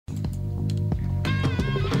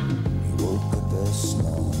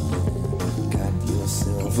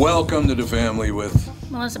Welcome to the family with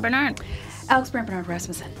Melissa Bernard. Alex Brandt Bernard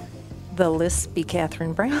Rasmussen. The lispy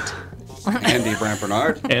Catherine Brandt. Andy Brandt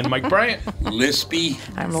Bernard. And Mike Bryant. Lispy.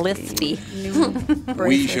 I'm lispy.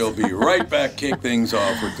 We shall be right back. Kick things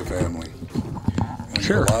off with the family.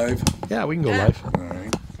 Sure. Go live. Yeah, we can go live. All right.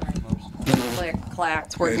 Click, clack.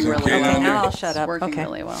 It's working Guys, really okay, well. now I'll shut up. It's working Okay.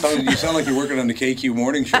 really well. You sound like you're working on the KQ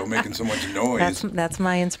morning show, making so much noise. That's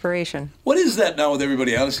my inspiration. What is that now with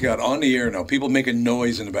everybody? Honestly, God, on the air now, people making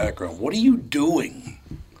noise in the background. What are you doing?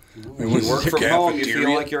 I mean, You work from home, you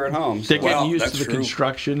feel like you're at home. They're So. getting Well, used that's to the true.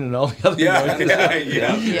 construction and all the other noises.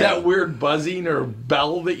 Yeah. That weird buzzing or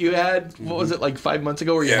bell that you had, what was it, like 5 months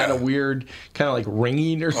ago, where you Yeah. had a weird kind of like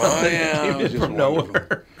ringing or something that yeah, came it was in just from wonderful.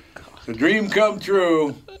 nowhere? The dream come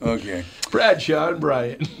true. Okay. Bradshaw and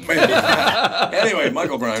Bryant. Anyway,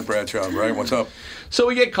 Michael Bryant, Bradshaw, Bryant, what's up? So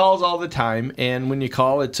we get calls all the time, and when you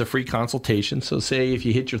call, it's a free consultation. So say if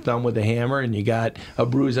you hit your thumb with a hammer and you got a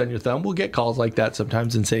bruise on your thumb, we'll get calls like that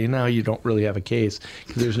sometimes and say, no, you don't really have a case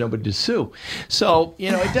because there's nobody to sue. So,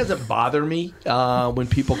 it doesn't bother me when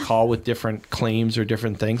people call with different claims or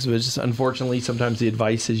different things. But it's just, unfortunately, sometimes the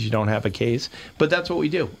advice is you don't have a case. But that's what we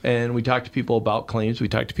do. And we talk to people about claims. We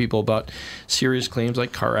talk to people about serious claims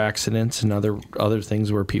like car accidents and other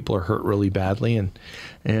things where people are hurt really badly.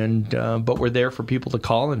 But we're there for people to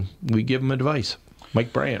call, and we give them advice.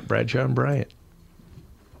 Mike Bryant, Bradshaw and Bryant.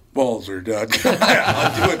 Balls are done.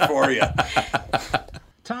 I'll do it for you.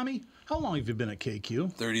 Tommy, how long have you been at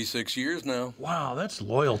KQ? 36 years now. Wow, that's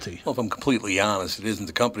loyalty. Well, if I'm completely honest, it isn't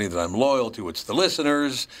the company that I'm loyal to, it's the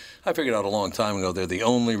listeners. I figured out a long time ago they're the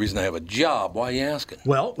only reason I have a job. Why are you asking?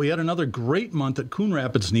 Well, we had another great month at Coon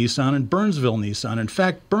Rapids Nissan and Burnsville Nissan. In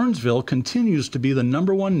fact, Burnsville continues to be the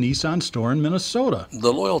 #1 Nissan store in Minnesota.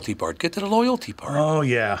 The loyalty part. Get to the loyalty part. Oh,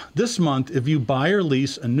 yeah. This month, if you buy or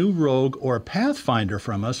lease a new Rogue or a Pathfinder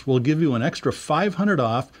from us, we'll give you an extra $500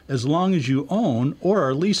 off as long as you own or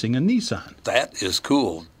are leasing a Nissan. That is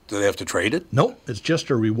cool. Do they have to trade it? Nope, it's just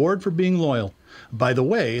a reward for being loyal. By the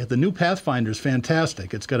way, the new Pathfinder's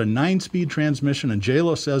fantastic. It's got a 9-speed transmission, and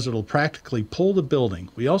JLo says it'll practically pull the building.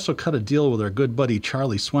 We also cut a deal with our good buddy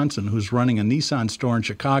Charlie Swenson, who's running a Nissan store in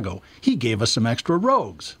Chicago. He gave us some extra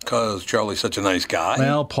Rogues. Because Charlie's such a nice guy?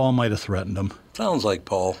 Well, Paul might have threatened him. Sounds like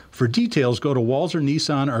Paul. For details, go to Walzer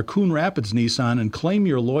Nissan or Coon Rapids Nissan and claim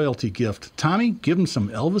your loyalty gift. Tommy, give him some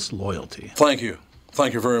Elvis loyalty. Thank you.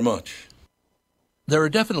 Thank you very much. There are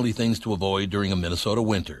definitely things to avoid during a Minnesota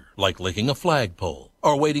winter, like licking a flagpole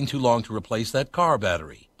or waiting too long to replace that car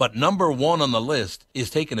battery. But number one on the list is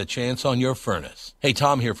taking a chance on your furnace. Hey,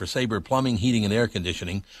 Tom here for Sabre Plumbing, Heating, and Air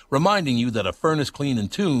Conditioning, reminding you that a furnace clean and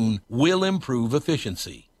tune will improve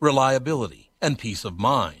efficiency, reliability, and peace of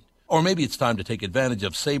mind. Or maybe it's time to take advantage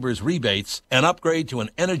of Sabre's rebates and upgrade to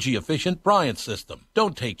an energy-efficient Bryant system.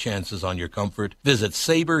 Don't take chances on your comfort. Visit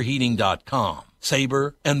SaberHeating.com.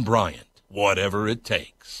 Sabre and Bryant. Whatever it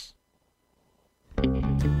takes.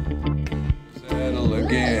 Settle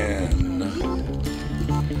again.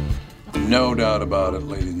 No doubt about it,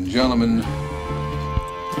 ladies and gentlemen.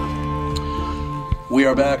 We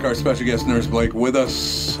are back. Our special guest, Nurse Blake, with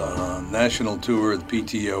us. National tour, the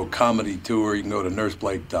PTO Comedy Tour. You can go to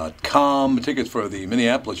nurseblake.com. Tickets for the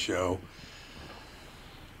Minneapolis show.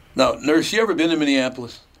 Now, Nurse, you ever been to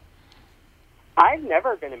Minneapolis? I've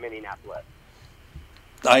never been to Minneapolis.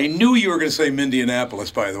 I knew you were going to say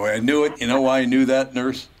Mindianapolis, by the way. I knew it. You know why I knew that,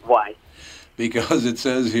 Nurse? Why? Because it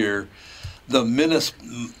says here, the Minneapolis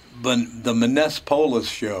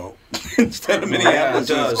show. Instead of Minneapolis,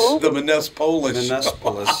 Yeah, it it's does. the Minneapolis show.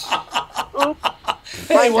 Minneapolis.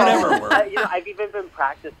 Hey, whatever. I've even been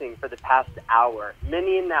practicing for the past hour.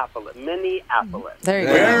 Minneapolis. There you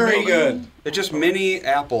go. Very good. It's just mini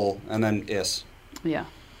apple and then is. Yeah.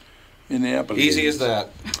 Minneapolis. Easy as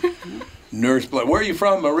that. Nurse Blake. Where are you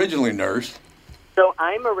from originally, Nurse? So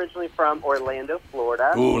I'm originally from Orlando,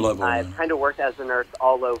 Florida. Ooh, love Orlando. I've kind of worked as a nurse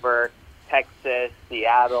all over Texas,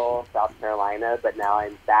 Seattle, South Carolina, but now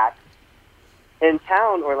I'm back in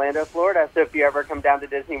town, Orlando, Florida. So if you ever come down to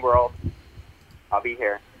Disney World, I'll be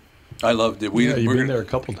here. I loved it. You've we're been there a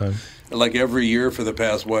couple times. like every year for the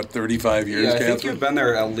past, 35 years, Yeah, I think Catherine? you've been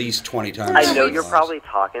there at least 20 times. I know you're probably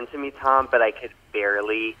talking to me, Tom, but I could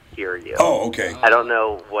barely hear you. Oh, okay. I don't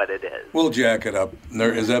know what it is. We'll jack it up.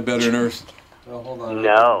 Is that better, Nurse? Oh, hold on.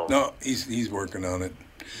 No. No, he's working on it.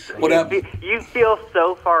 What happened? You feel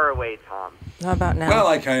so far away, Tom. How about now? Well,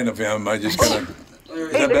 I kind of am. I just kind of...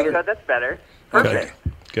 Is Hey, that better? That's better. Okay.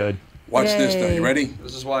 Perfect. Good. Watch this now. Yay. You ready?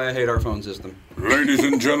 This is why I hate our phone system. Ladies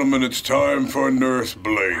and gentlemen, it's time for Nurse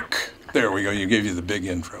Blake. There we go. You gave you the big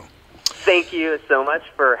intro. Thank you so much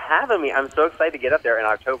for having me. I'm so excited to get up there in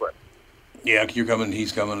October. Yeah, you're coming.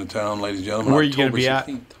 He's coming to town, ladies and gentlemen. Where are you going to October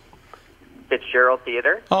be at? 16th. Fitzgerald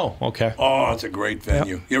Theater. Oh, okay. Oh, it's a great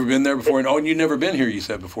venue. You ever been there before? Oh, and you've never been here, you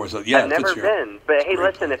said before. So yeah, I've never Fitzgerald. been. But hey,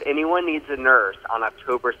 Great listen, if anyone needs a nurse on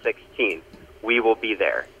October 16th, we will be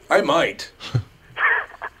there. I might.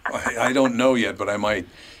 I don't know yet, but I might.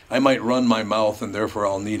 I might run my mouth, and therefore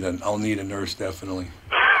I'll need a nurse definitely.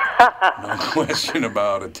 No question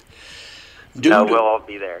about it. Dude, No, we'll all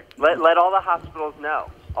be there. Let all the hospitals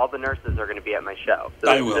know. All the nurses are going to be at my show.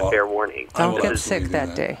 So I this is will. a fair warning. I will Don't get absolutely sick do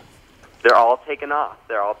that day. They're all taking off.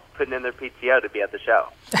 They're all putting in their PTO to be at the show.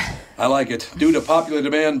 I like it. Due to popular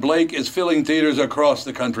demand, Blake is filling theaters across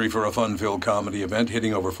the country for a fun-filled comedy event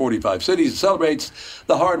hitting over 45 cities. It celebrates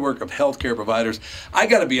the hard work of healthcare providers. I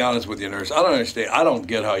got to be honest with you, nurse. I don't understand. I don't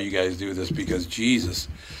get how you guys do this because, Jesus,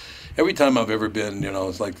 every time I've ever been,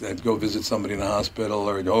 it's like I'd go visit somebody in a hospital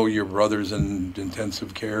or, oh, your brother's in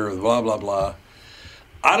intensive care or blah, blah, blah.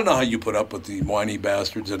 I don't know how you put up with the whiny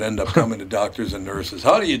bastards that end up coming to doctors and nurses.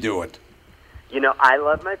 How do you do it? I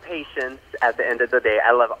love my patients at the end of the day.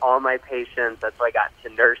 I love all my patients. That's why I got to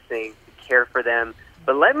nursing, to care for them.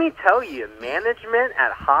 But let me tell you, management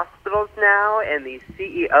at hospitals now and these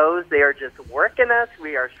CEOs, they are just working us.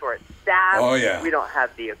 We are short-staffed. Oh, yeah. We don't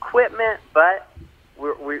have the equipment, but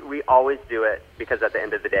we always do it because at the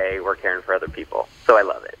end of the day, we're caring for other people. So I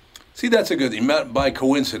love it. See, that's a good thing. By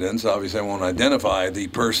coincidence, obviously I won't identify the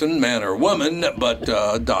person, man or woman, but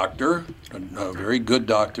a doctor, a very good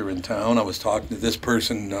doctor in town. I was talking to this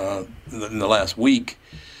person in the last week,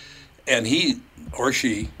 and he or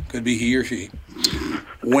she, could be he or she,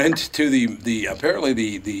 went to the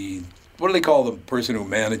apparently the what do they call the person who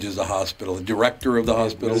manages the hospital, the director of the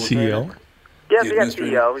hospital? CEO? Yeah, The we got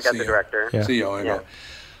administrator? CEO, we got the CEO. director. Yeah. CEO, I know. Yeah.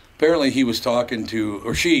 Apparently he was talking to,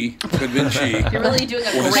 or she, could have been she, You're really doing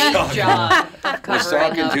a Was great talking- job of was covering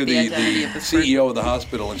talking up to the identity of the this person. CEO of the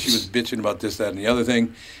hospital, and she was bitching about this, that, and the other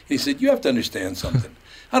thing. He said, you have to understand something.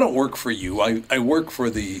 I don't work for you. I work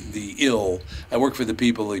for the ill. I work for the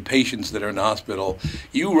people, the patients that are in the hospital.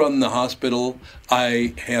 You run the hospital.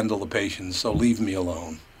 I handle the patients, so leave me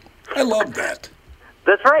alone. I love that.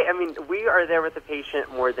 That's right. I mean, we are there with the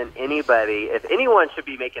patient more than anybody. If anyone should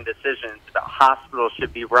be making decisions about how hospitals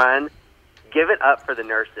should be run, give it up for the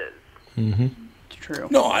nurses. It's true.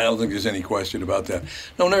 No, I don't think there's any question about that.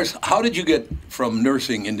 No, nurse, how did you get from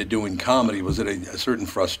nursing into doing comedy? Was it a certain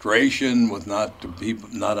frustration with not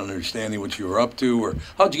understanding what you were up to, or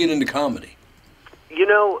how'd you get into comedy?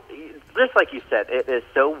 Just like you said, it is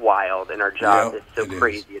so wild, and our job Yeah, is so it is.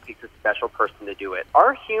 crazy. It takes a special person to do it.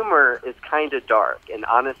 Our humor is kind of dark, and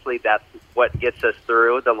honestly, that's what gets us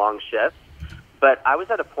through the long shifts. But I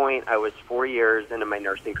was at a point, I was 4 years into my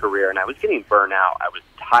nursing career, and I was getting burnout. I was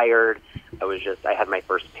tired. I had my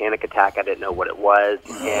first panic attack. I didn't know what it was,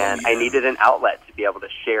 and I needed an outlet to be able to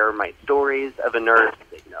share my stories of a nurse,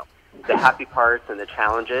 the happy parts and the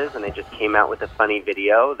challenges, and I just came out with a funny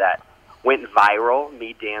video that went viral,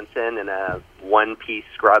 me dancing in a one-piece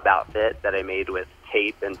scrub outfit that I made with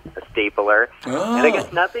tape and a stapler. Oh. And I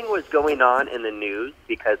guess nothing was going on in the news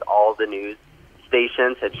because all the news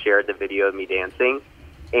stations had shared the video of me dancing.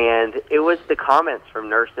 And it was the comments from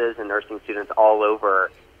nurses and nursing students all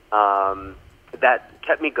over that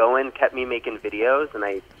kept me going, kept me making videos. And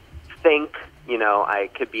I think, I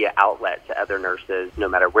could be an outlet to other nurses no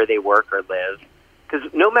matter where they work or live. Because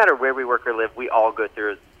no matter where we work or live, we all go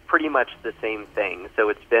through pretty much the same thing. So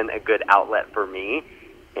it's been a good outlet for me,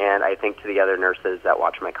 and I think to the other nurses that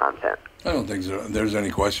watch my content. I don't think there's any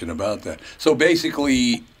question about that. So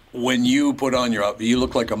basically, when you put on you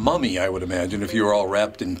look like a mummy, I would imagine, if you were all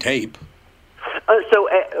wrapped in tape.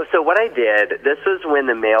 So what I did, this was when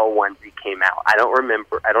the male onesie came out. I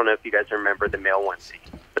don't know if you guys remember the male onesie,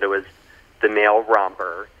 but it was the male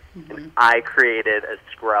romper. Mm-hmm. And I created a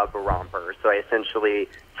scrub romper. So I essentially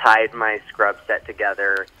tied my scrub set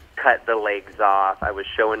together, cut the legs off. I was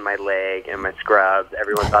showing my leg and my scrubs.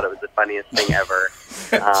 Everyone thought it was the funniest thing ever.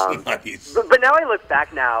 That's nice. But now I look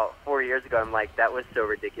back now, 4 years ago, I'm like, that was so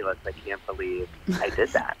ridiculous. I can't believe I did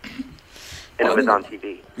that. And it was on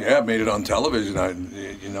TV. Yeah, it made it on television.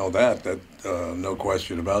 That no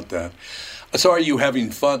question about that. So are you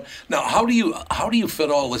having fun? Now, how do you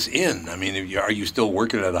fit all this in? I mean, are you still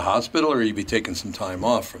working at a hospital, or are you be taking some time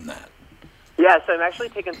off from that? Yeah, so I'm actually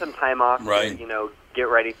taking some time off Right. to, get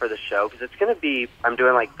ready for the show, because it's going to be, I'm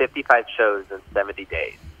doing like 55 shows in 70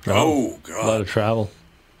 days. Oh, A lot God. of travel.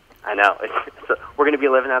 I know. We're going to be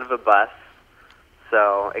living out of a bus,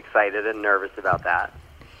 so excited and nervous about that.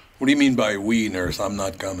 What do you mean by we, nurse? I'm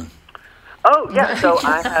not coming. Oh, yeah, so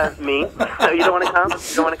I have me. So you don't want to come?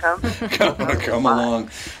 You don't want to come? Come along.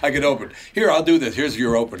 I could open. Here, I'll do this. Here's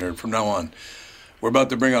your opener from now on. We're about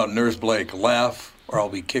to bring out Nurse Blake. Laugh, or I'll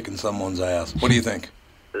be kicking someone's ass. What do you think?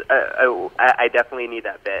 I definitely need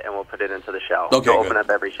that bit, and we'll put it into the show. Okay, We'll good. open up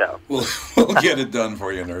every show. We'll get it done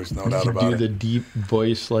for you, Nurse. No doubt about Do it. the deep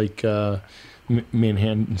voice like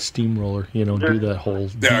Manhattan Steamroller, do that whole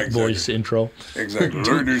deep exactly. voice intro. Exactly.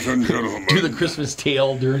 Ladies and gentlemen. Do the Christmas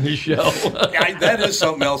tale during the show. That is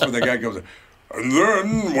something else where the guy goes, and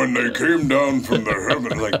then when they came down from the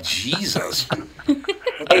heaven, like, Jesus.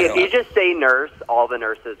 Hey, if you just say nurse, all the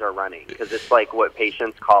nurses are running because it's like what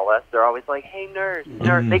patients call us. They're always like, "Hey, nurse,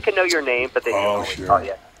 nurse." They can know your name, but they don't always sure. call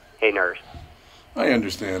you, "Hey, nurse." I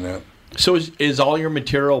understand that. So is all your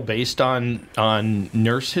material based on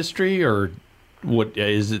nurse history, or what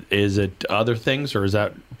is it? Is it other things, or is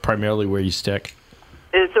that primarily where you stick?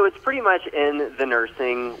 And so it's pretty much in the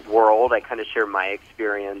nursing world. I kind of share my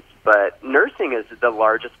experience, but nursing is the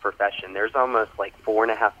largest profession. There's almost like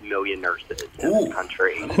 4.5 million nurses in this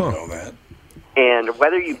country. I didn't know that. And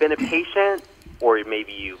whether you've been a patient or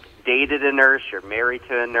maybe you've dated a nurse, you're married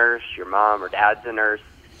to a nurse, your mom or dad's a nurse,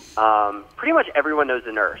 pretty much everyone knows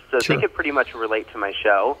a nurse. So Sure. they could pretty much relate to my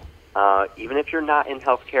show. Even if you're not in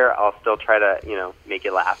healthcare, I'll still try to, make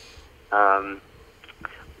you laugh.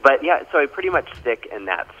 But yeah, so I pretty much stick in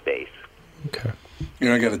that space. Okay.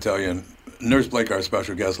 I got to tell you, Nurse Blake, our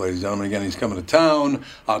special guest, ladies and gentlemen, again, he's coming to town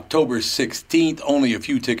October 16th. Only a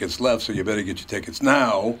few tickets left, so you better get your tickets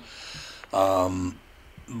now.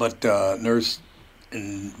 But Nurse,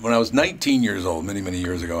 when I was 19 years old, many, many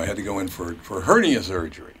years ago, I had to go in for hernia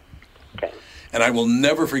surgery. Okay. And I will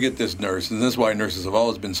never forget this nurse, and this is why nurses have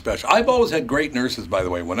always been special. I've always had great nurses, by the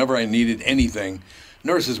way. Whenever I needed anything,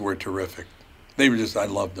 nurses were terrific. They were I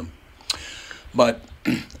loved them. But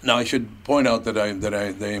now I should point out that I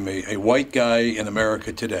am a white guy in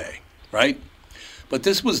America today, right? But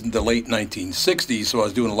this was the late 1960s, so I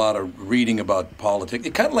was doing a lot of reading about politics.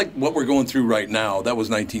 It kind of like what we're going through right now. That was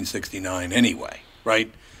 1969 anyway, right?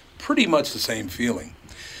 Pretty much the same feeling.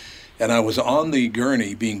 And I was on the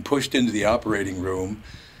gurney being pushed into the operating room,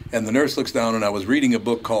 and the nurse looks down, and I was reading a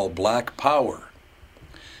book called Black Power.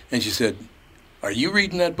 And she said, "Are you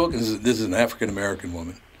reading that book?" And this is an African-American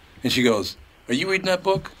woman. And she goes, "Are you reading that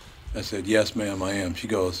book?" I said, "Yes, ma'am, I am." She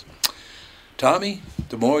goes, "Tommy,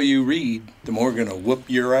 the more you read, the more going to whoop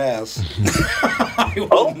your ass."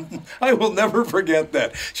 I will never forget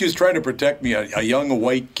that. She was trying to protect me, a young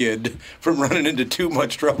white kid, from running into too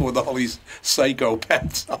much trouble with all these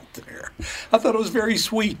psychopaths out there. I thought it was very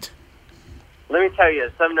sweet. Let me tell you,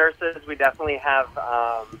 some nurses, we definitely have,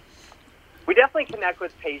 we definitely connect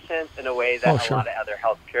with patients in a way that a lot of other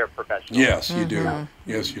healthcare professionals. Yes, you do.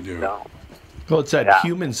 Yes, you do. So, Well, it's that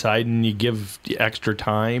human side, and you give the extra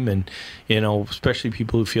time, and especially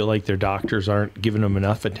people who feel like their doctors aren't giving them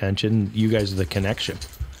enough attention. You guys are the connection.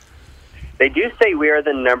 they do say we are the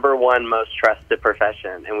 #1 most trusted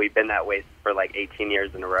profession, and we've been that way for like 18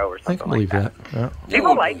 years in a row or I something can believe like that. Yeah.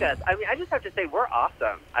 People like us. I mean, I just have to say we're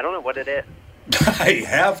awesome. I don't know what it is. I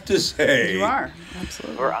have to say. You are.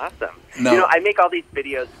 Absolutely. We're awesome. No. I make all these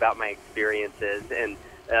videos about my experiences, and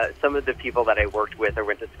some of the people that I worked with or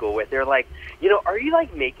went to school with, they're like, are you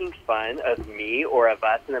like making fun of me or of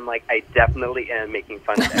us? And I'm like, I definitely am making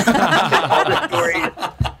fun of them. All the stories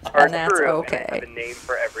are And that's true. okay. And I have a name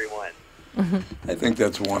for everyone. I think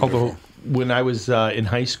that's wonderful. Although when I was in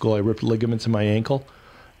high school, I ripped ligaments in my ankle,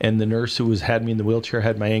 and the nurse who had me in the wheelchair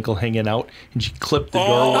had my ankle hanging out, and she clipped the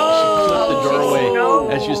door. She clipped the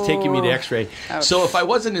doorway as she was taking me to X-ray. Ouch. So if I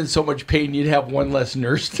wasn't in so much pain, you'd have one less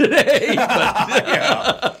nurse today.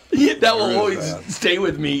 But that will always stay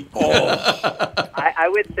with me. I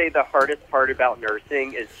would say the hardest part about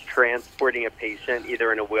nursing is transporting a patient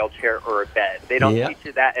either in a wheelchair or a bed. They don't teach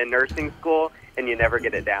you that in nursing school, and you never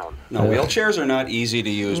get it down. No, wheelchairs are not easy to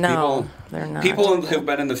use. No, they're not. People who've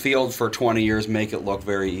been in the field for 20 years make it look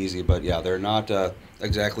very easy, but yeah, they're not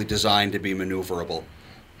exactly designed to be maneuverable.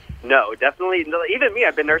 No, definitely. No, even me,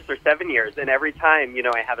 I've been nurse for 7 years, and every time,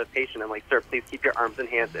 I have a patient, I'm like, sir, please keep your arms and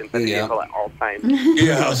hands in the vehicle at all times.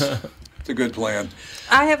 Yes. It's a good plan.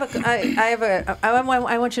 I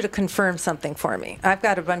want you to confirm something for me. I've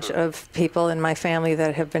got a bunch of people in my family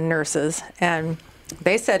that have been nurses, and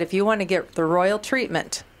they said if you want to get the royal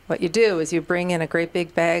treatment, what you do is you bring in a great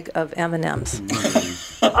big bag of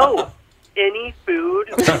M&Ms. Oh, any food?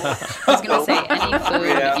 I was going to say any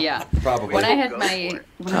food. Yeah. Probably. When I had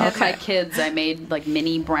my kids, I made like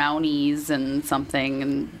mini brownies and something,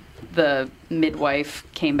 and the midwife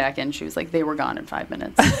came back in. She was like, they were gone in 5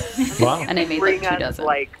 minutes. Wow. And I made Bring like 2 us dozen.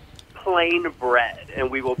 like plain bread, and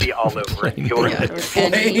we will be all over it.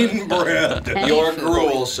 Plain bread. Your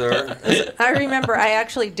gruel, sir. I remember I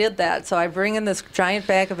actually did that. So I bring in this giant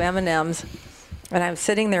bag of M&Ms, And I'm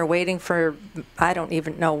sitting there waiting for, I don't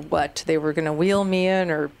even know what. They were going to wheel me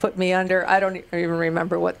in or put me under. I don't even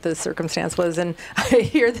remember what the circumstance was. And I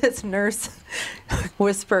hear this nurse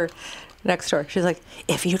whisper next door. She's like,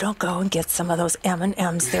 if you don't go and get some of those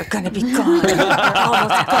M&Ms, they're going to be gone. They're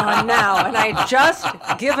almost gone now. And I just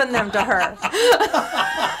given them to her.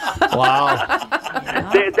 Wow.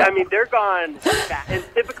 They're gone. And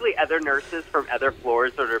typically other nurses from other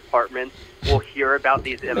floors or departments will hear about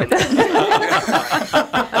these M&Ms.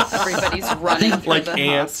 Everybody's running through Like the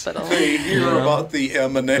ants. hospital. They hear about the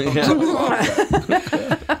M&Ms.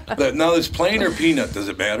 Now, is plain or peanut? Does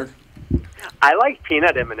it matter? I like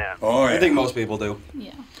peanut M&Ms. Oh, yeah. I think most people do.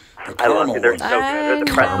 Yeah. The I love caramel it. They're one. so good. Or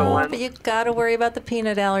the pretzel know, ones. but you got to worry about the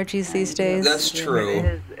peanut allergies these days. That's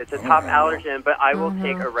true. It's a top allergen, but I will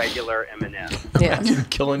take a regular M&M. Yeah. You're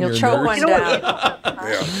killing You'll your choke nurse. one down.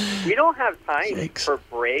 Yeah. We don't have time Yikes. for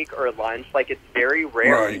break or lunch. Like, it's very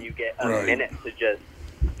rare Right, when you get a right. minute to just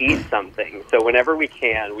eat something. So whenever we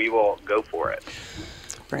can, we will go for it.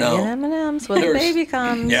 Bring No. in M&Ms when the There's- baby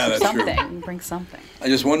comes. Yeah, that's true. Something. Bring something.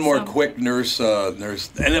 Just one more quick nurse, and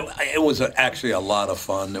it was actually a lot of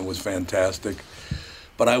fun. It was fantastic.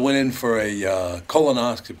 But I went in for a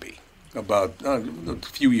colonoscopy about a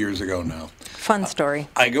few years ago now. Fun story.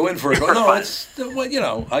 I go in for I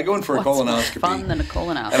go in for a What's more colonoscopy. fun than a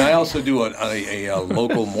colonoscopy? And I also do a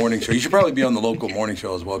local morning show. You should probably be on the local morning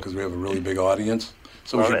show as well because we have a really big audience.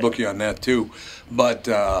 So we Love should it. book you on that too. But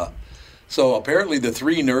so apparently the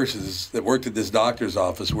 3 nurses that worked at this doctor's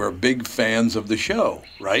office were big fans of the show,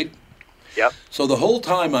 right? Yep. So the whole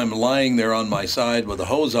time I'm lying there on my side with a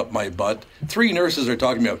hose up my butt, 3 nurses are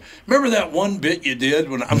talking to me. Remember that one bit you did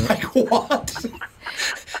when I'm like, what?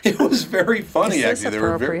 It was very funny, Is this actually.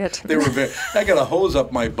 appropriate? They were very. I got a hose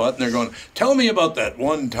up my butt, and they're going, "Tell me about that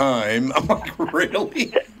one time." I'm like,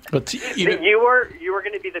 "Really?" But You were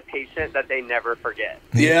going to be the patient that they never forget.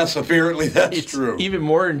 Yes, apparently that's it's true. even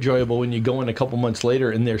more enjoyable when you go in a couple months later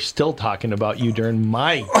and they're still talking about you during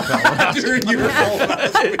my colonoscopy. During your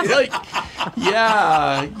colonoscopy. It's like,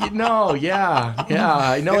 yeah, I know he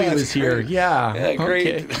Yeah, was it's here. great. Yeah, Yeah, great.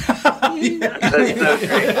 okay. That's so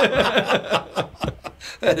great.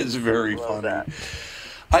 That is very funny. that.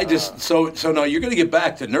 I just so now you're going to get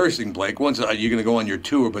back to nursing, Blake. Once you're going to go on your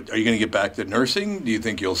tour, but are you going to get back to nursing? Do you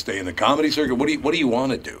think you'll stay in the comedy circuit? What do you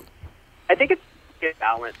want to do? I think it's a good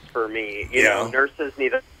balance for me. You know, nurses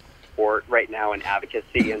need a support right now and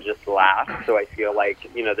advocacy and just laugh. So I feel like,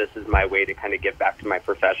 this is my way to kind of get back to my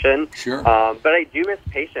profession. Sure. But I do miss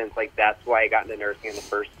patients. Like, that's why I got into nursing in the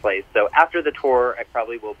first place. So after the tour, I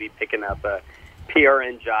probably will be picking up a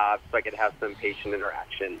PRN job so I could have some patient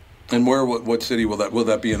interaction. And what city will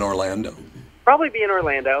that be in Orlando? Probably be in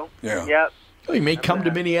Orlando. Yeah. Yep. Oh, you may come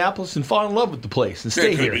to Minneapolis and fall in love with the place and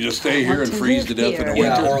stay Yeah, here. could you just stay here and to freeze to live death in the here.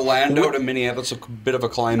 winter? Yeah, Orlando to Minneapolis, a bit of a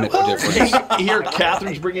climate difference. Here,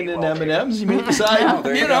 Catherine's bringing in M&Ms. You may decide,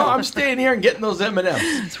 there you go. I'm staying here and getting those M&Ms.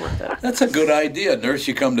 It's worth it. That's a good idea. Nurse,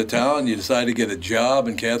 you come to town, you decide to get a job,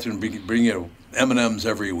 and Catherine bring you M&Ms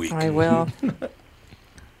every week. I will.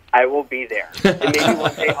 I will be there. And maybe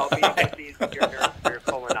one day I'll be your nurse for your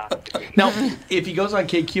colonoscopy. Now, if he goes on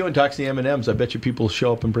KQ and talks to the M&Ms, I bet you people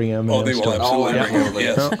show up and bring M&Ms. Oh, they will to him. absolutely Oh, bring you. absolutely.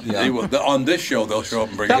 Yes, Yeah. they will. On this show, they'll show up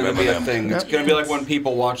and bring That you would be a M&Ms. thing. It's going to be like when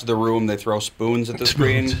people watch The Room, they throw spoons at the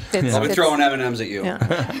screen. They'll be throwing M&Ms at you.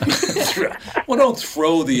 Yeah. Well, don't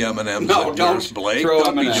throw the M&Ms No, at don't Nurse Blake. throw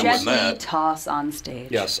Don't be M&Ms. doing Gently that. toss on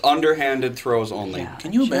stage. Yes, underhanded throws only. Yeah.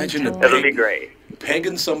 Can you imagine a That'll be great.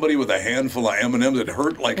 pegging somebody with a handful of M&Ms? It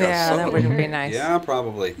hurt like a Yeah, son that of a- wouldn't be nice. Yeah,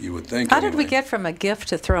 probably. You would think. How did we anyway. get from a gift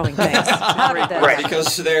to throwing things? How did that Right. happen?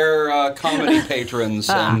 Because they're comedy patrons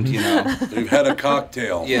and, We've had a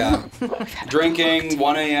cocktail. yeah. Drinking,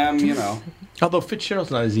 1 a.m., Although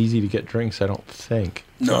Fitzgerald's not as easy to get drinks, I don't think.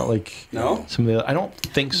 It's No. not like No? some of the. I don't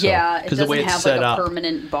think so. Yeah, it because the doesn't way it's have set like a up.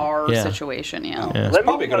 permanent bar Yeah. situation. Yeah. Yeah. Let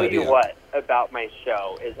probably me a tell good you idea. what about my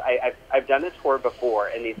show is I've done a tour before,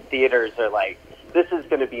 and these theaters are like, this is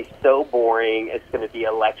going to be so boring. It's going to be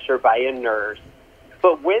a lecture by a nurse.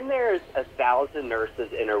 But when there's 1,000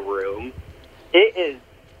 nurses in a room, it is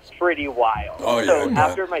pretty wild. Oh, yeah, I so bet.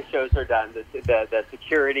 after my shows are done, the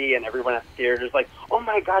security and everyone at the theater is like, oh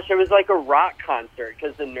my gosh, it was like a rock concert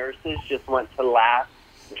because the nurses just want to laugh,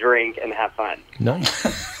 drink, and have fun.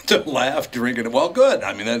 Nice. To laugh, drinking. Well, good.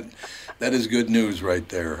 I mean, that is good news right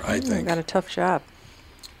there, I You think. got a tough job.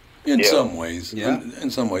 In Yeah. some ways. Yeah. In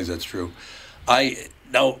some ways, that's true.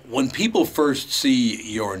 Now, when people first see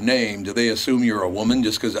your name, do they assume you're a woman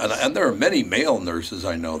just because, and there are many male nurses,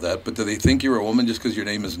 I know that, but do they think you're a woman just because your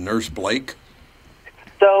name is Nurse Blake?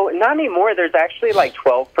 So not anymore. There's actually like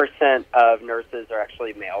 12% of nurses are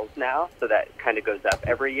actually males now, so that kind of goes up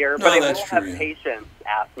every year. But I will have patients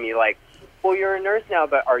ask me like, well, you're a nurse now,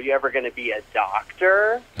 but are you ever going to be a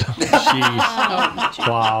doctor? Jeez.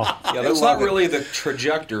 Wow. Yeah, that's not really the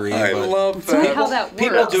trajectory. I love that. How that works.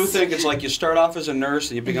 People do think it's like you start off as a nurse,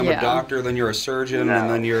 and you become a doctor, then you're a surgeon, and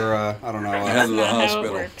then you're, I don't know. Head of the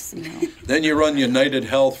hospital. Works, no. Then you run United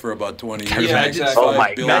Health for about 20 years. Yeah, exactly.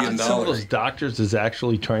 $5 billion. Imagine some of those doctors is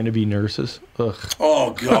actually trying to be nurses. Ugh.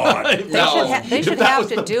 Oh, God. They should have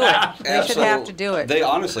to do it. They should have to do it. They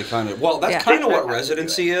honestly kind of, well, that's kind of what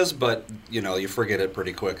residency is, but, you forget it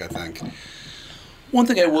pretty quick, I think. One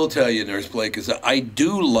thing I will tell you, Nurse Blake, is that I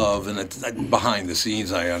do love, and it's behind the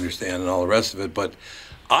scenes, I understand, and all the rest of it, but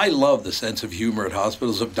I love the sense of humor at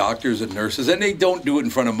hospitals of doctors and nurses, and they don't do it in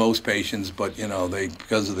front of most patients, but, they,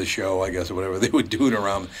 because of the show, I guess, or whatever, they would do it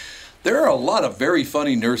around. There are a lot of very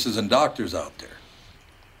funny nurses and doctors out there.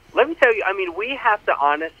 Let me tell you, I mean, we have to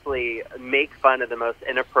honestly make fun of the most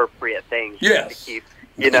inappropriate things to keep,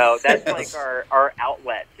 that's like our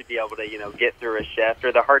outlet to be able to, get through a shift,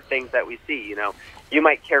 or the hard things that we see. You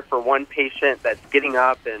might care for one patient that's getting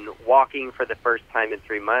up and walking for the first time in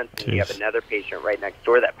 3 months, and you have another patient right next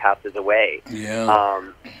door that passes away.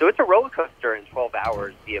 Yeah. So it's a roller coaster in 12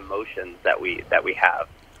 hours, the emotions that we have.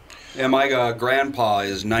 Yeah, my grandpa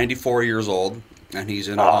is 94 years old, and he's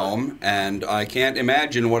in a home, and I can't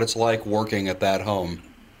imagine what it's like working at that home.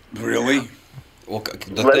 Really? Well,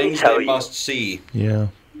 the things they must see. Yeah.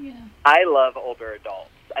 I love older adults.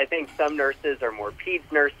 I think some nurses are more peds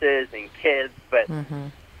nurses and kids, but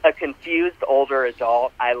a confused older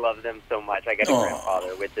adult, I love them so much. I got a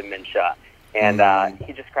grandfather with dementia, and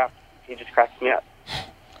he just cracks me up.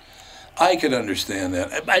 I could understand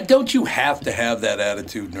that. Don't you have to have that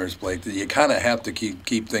attitude, Nurse Blake, that you kind of have to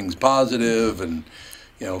keep things positive and,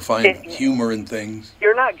 find humor in things?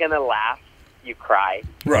 You're not going to laugh, you cry.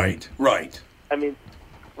 Right. I mean,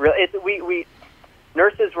 really, we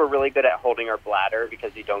nurses were really good at holding our bladder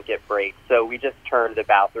because you don't get breaks. So we just turned the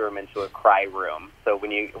bathroom into a cry room. So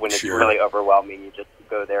when it's really overwhelming, you just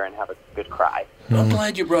go there and have a good cry. I'm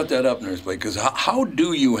glad you brought that up, Nurse Blake, because how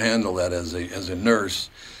do you handle that as a nurse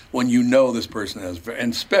when this person has,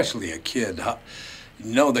 and especially a kid,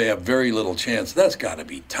 they have very little chance? That's got to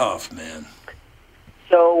be tough, man.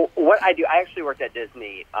 So what I do, I actually worked at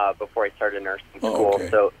Disney before I started nursing school. Okay.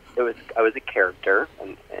 So I was a character,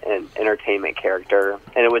 an entertainment character,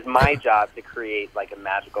 and it was my job to create like a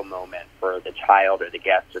magical moment for the child or the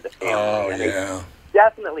guest or the family. Oh, and yeah. I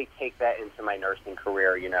definitely take that into my nursing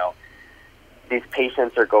career. These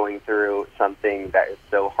patients are going through something that is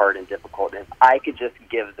so hard and difficult, and if I could just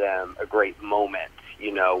give them a great moment,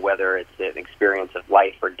 whether it's an experience of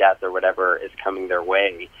life or death or whatever is coming their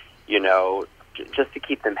way, just to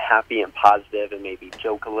keep them happy and positive, and maybe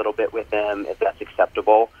joke a little bit with them if that's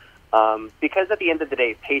acceptable. Because at the end of the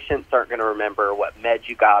day, patients aren't going to remember what meds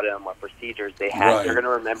you got them, what procedures they had. Right. They're going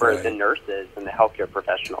to remember the nurses and the healthcare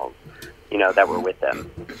professionals, that were with them.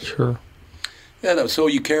 Sure. Yeah, no, so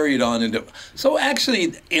you carry it on into... So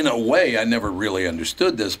actually, in a way, I never really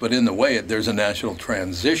understood this, but in the way, there's a natural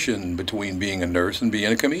transition between being a nurse and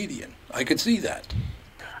being a comedian. I could see that.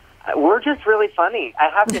 We're just really funny. I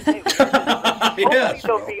have to say, Yes,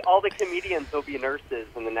 all the comedians will be nurses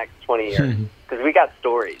in the next 20 years, because we got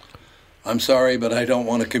stories. I'm sorry, but I don't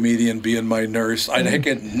want a comedian being my nurse. I'd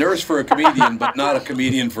get nurse for a comedian, but not a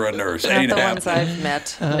comedian for a nurse. Not the ones I've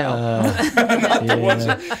met. No.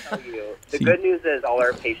 The good news is all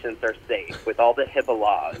our patients are safe with all the HIPAA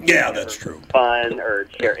laws. Yeah, that's true. Fun or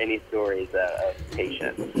share any stories of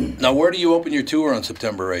patients. Now, where do you open your tour on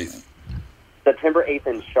September 8th? September 8th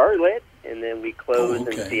in Charlotte, and then we close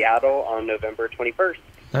in Seattle on November 21st.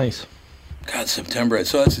 Nice. God, September.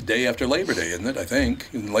 So that's the day after Labor Day, isn't it, I think?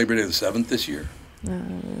 Labor Day the 7th this year.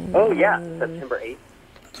 Oh, yeah, September 8th.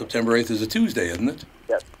 September 8th is a Tuesday, isn't it?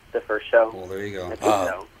 Yep, the first show. Well, there you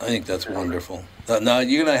go. I think that's wonderful. Now,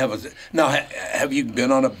 you're going to have have you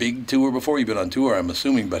been on a big tour before? You've been on tour, I'm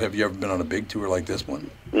assuming, but have you ever been on a big tour like this one?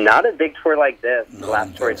 Not a big tour like this. The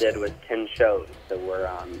last tour I did was 10 shows, so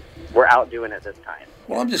we're out doing it this time.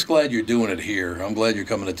 Well, I'm just glad you're doing it here. I'm glad you're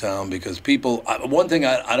coming to town because people, one thing,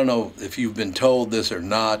 I don't know if you've been told this or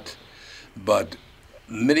not, but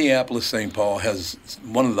Minneapolis, St. Paul has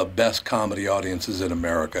one of the best comedy audiences in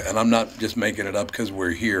America. And I'm not just making it up because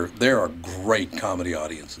we're here. There are great comedy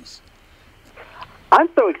audiences. I'm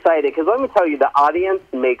so excited because let me tell you, the audience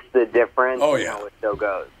makes the difference in how the show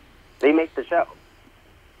goes. They make the show.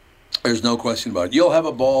 There's no question about it. You'll have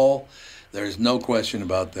a ball. There's no question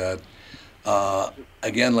about that.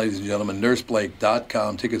 Again, ladies and gentlemen,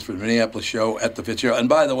 nurseblake.com. Tickets for the Minneapolis show at the Fitzgerald. And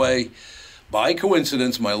by the way, By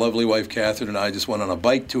coincidence, my lovely wife Catherine and I just went on a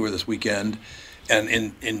bike tour this weekend, and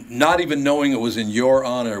in not even knowing it was in your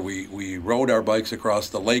honor, we rode our bikes across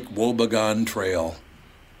the Lake Wobegon Trail,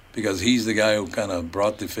 because he's the guy who kind of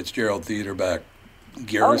brought the Fitzgerald Theater back,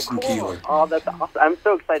 Garrison Keillor. Oh, that's awesome. I'm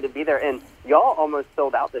so excited to be there. And y'all almost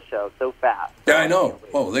sold out the show so fast. Yeah, I know.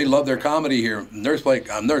 Oh, they love their comedy here. Nurse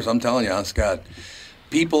Blake, I'm telling you, Scott,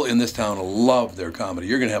 people in this town love their comedy.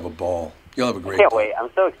 You're going to have a ball. You'll have a great Can't time. wait. I'm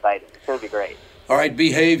so excited. It's going to be great. All right,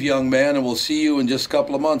 behave, young man, and we'll see you in just a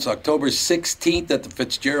couple of months. October 16th at the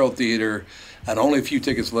Fitzgerald Theater, and only a few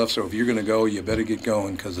tickets left, so if you're going to go, you better get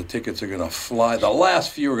going, because the tickets are going to fly. The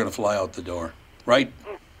last few are going to fly out the door, right?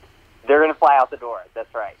 They're going to fly out the door.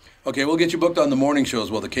 That's right. Okay, we'll get you booked on the morning show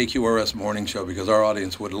as well, the KQRS morning show, because our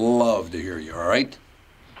audience would love to hear you, all right?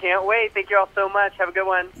 Can't wait. Thank you all so much. Have a good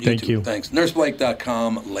one. Thank you. Thanks.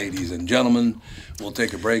 NurseBlake.com, ladies and gentlemen. We'll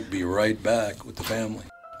take a break, be right back with the family.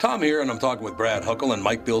 Tom here, and I'm talking with Brad Huckle and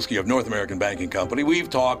Mike Bilski of North American Banking Company. We've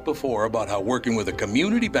talked before about how working with a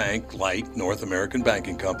community bank like North American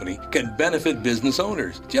Banking Company can benefit business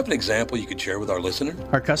owners. Do you have an example you could share with our listener?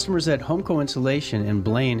 Our customers at Homeco Insulation in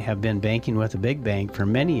Blaine have been banking with a big bank for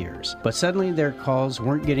many years, but suddenly their calls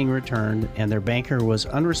weren't getting returned and their banker was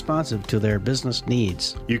unresponsive to their business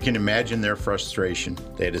needs. You can imagine their frustration.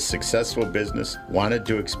 They had a successful business, wanted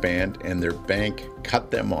to expand, and their bank cut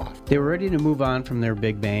them off. They were ready to move on from their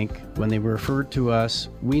big bank. When they were referred to us,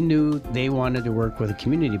 we knew they wanted to work with a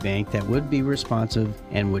community bank that would be responsive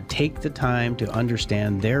and would take the time to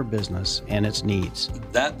understand their business and its needs.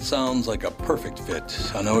 That sounds like a perfect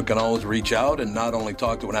fit. I know it can always reach out and not only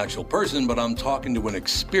talk to an actual person, but I'm talking to an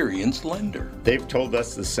experienced lender. They've told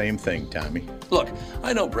us the same thing, Tommy. Look,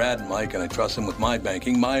 I know Brad and Mike, and I trust them with my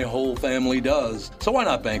banking. My whole family does. So why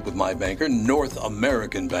not bank with my banker, North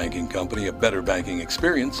American Banking Company, a better banking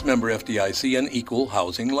experience, member FDIC, and equal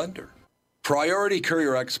housing lender. Priority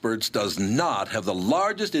Courier Experts does not have the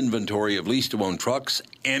largest inventory of lease-to-own trucks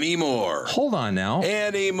anymore. Hold on now.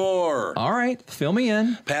 Anymore. All right, fill me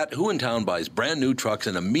in. Pat, who in town buys brand new trucks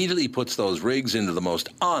and immediately puts those rigs into the most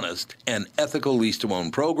honest and ethical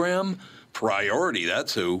lease-to-own program? Priority,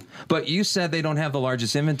 that's who. But you said they don't have the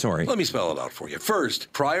largest inventory. Let me spell it out for you. First,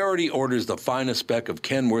 Priority orders the finest spec of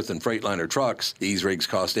Kenworth and Freightliner trucks. These rigs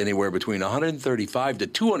cost anywhere between $135,000 to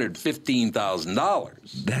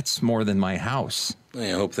 $215,000. That's more than my house. I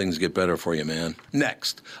hope things get better for you, man.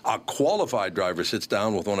 Next, a qualified driver sits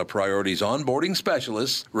down with one of Priority's onboarding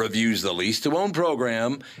specialists, reviews the lease-to-own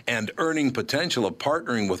program, and earning potential of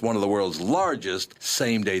partnering with one of the world's largest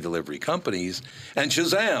same-day delivery companies, and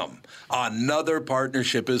shazam! Another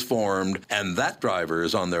partnership is formed, and that driver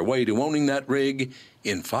is on their way to owning that rig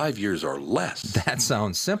in 5 years or less. That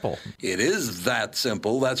sounds simple. It is that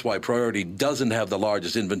simple. That's why Priority doesn't have the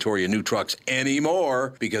largest inventory of new trucks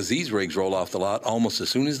anymore, because these rigs roll off the lot almost as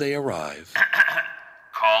soon as they arrive.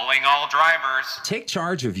 Calling all drivers. Take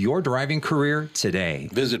charge of your driving career today.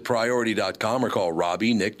 Visit Priority.com or call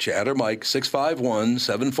Robbie, Nick, Chad, or Mike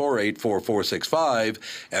 651-748-4465,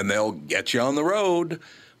 and they'll get you on the road.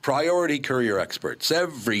 Priority Courier Experts.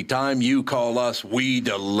 Every time you call us, we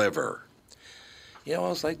deliver. You know, I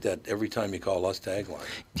was like that every time you call us tagline.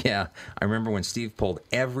 Yeah, I remember when Steve pulled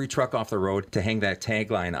every truck off the road to hang that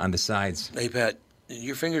tagline on the sides. Hey, Pat,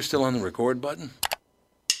 your finger's still on the record button?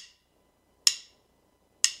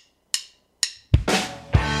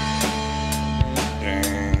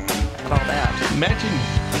 All that. Imagine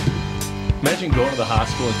going to the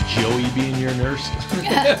hospital and Joey being your nurse.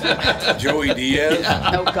 Joey Diaz?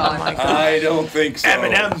 Yeah. Oh, God. My God. I don't think so.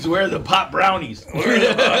 M&M's, where are the pop brownies? Where are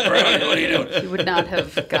the pop brownies? What are you doing? He would not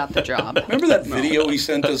have got the job. Remember that video he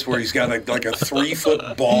sent us where he's got like a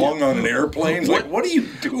 3-foot bong on an airplane? Like, what are you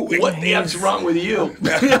doing? What the F's wrong with you?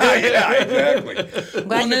 Yeah, exactly. I'm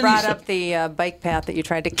glad you brought up the bike path that you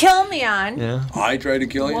tried to kill me on. Yeah. I tried to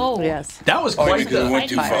kill you? Whoa. Yes. That was quite because it went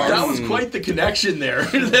too far. That was quite the connection there.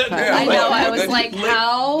 I know. I was like,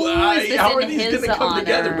 how is this how are in these his going to come honor?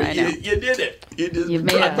 together? But I know. you did it. You just You've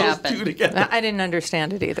made brought it those happen. two together. I didn't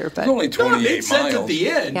understand it either, but It's only No, it 28 made sense miles. at the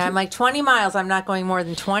end. yeah, I'm like 20 miles. I'm not going more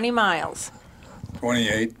than 20 miles.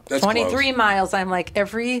 28. That's 23 close. miles. I'm like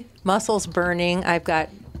every muscle's burning. I've got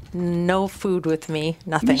no food with me. At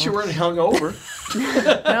Nothing. least you weren't hungover.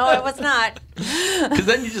 No, I was not. Because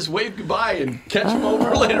then you just wave goodbye and catch them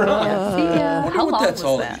over later on. See, how what long that's was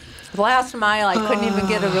all- that? The last mile, I couldn't even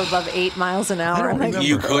get it above 8 miles an hour. I'm like,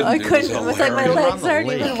 You couldn't. I It was couldn't. It was like my hilarious. legs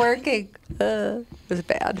aren't even working. It was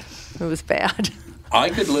bad. It was bad. I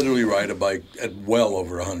could literally ride a bike at well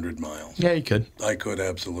over 100 miles. Yeah, you could. I could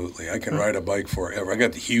absolutely. I can ride a bike forever. I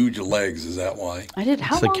got the huge legs. Is that why? I did.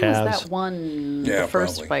 How It's the long was calves. that one? Yeah, the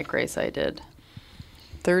first probably. bike race I did.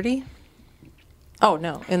 30? Oh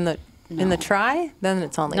no, in the try, then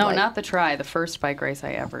it's only No, like, not the try. The first bike race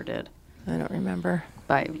I ever did. I don't remember.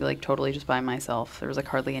 Totally just by myself. There was like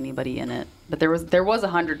hardly anybody in it. But there was a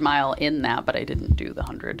 100-mile in that, but I didn't do the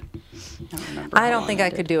 100. I don't think I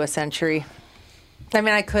could do a century. I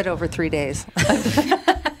mean, I could over 3 days.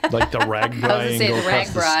 Like the RAGBRAI and go across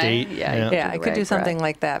the state. Yeah, I could do something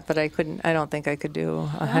like that, but I couldn't. I don't think I could do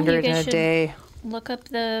 100 in a day. Look up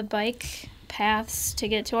the bike paths to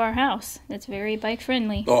get to our house. It's very bike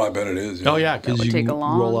friendly. Oh, I bet it is. Oh yeah, because you can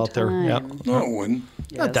roll out there. Yep. No, it wouldn't.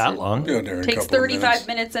 Not that long. Takes 35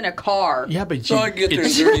 minutes in a car. Yeah, but so I get there in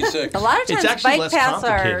 36. A lot of times it's actually bike less paths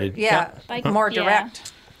are complicated. more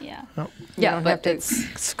direct. Yeah. You don't have to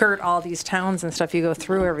skirt all these towns and stuff. You go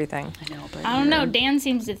through everything. I know, but I don't know. Dan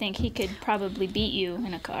seems to think he could probably beat you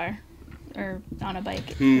in a car or on a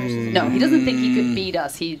bike. No, he doesn't think he could beat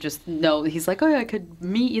us. He just he's like, oh yeah, I could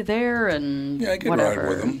meet you there and yeah, I could whatever. ride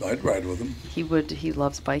with him. I'd ride with him. He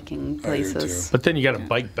loves biking places. But then you got to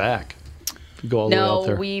bike back. You go all the way out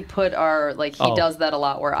there. No, we put our he does that a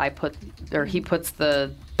lot where he puts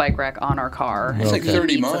the bike rack on our car. It's like 30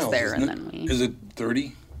 meets miles. Us there, isn't and it? then we. Is it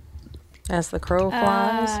 30? As the crow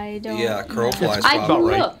flies. I don't. Yeah, crow know. flies. I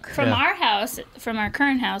probably. look From our house, from our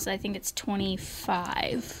current house, I think it's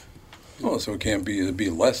 25. Oh, so it can't be. It'd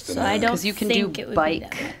be less than So that. I don't Because you can think do it would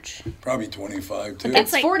bike. be that much. Probably 25 too. That's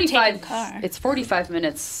It's like 45. taking a car. It's 45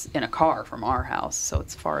 minutes in a car from our house, so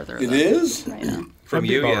it's farther. It than is? Right now. From That'd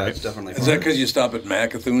be you, about yeah, right. it's definitely. Is that because you stop at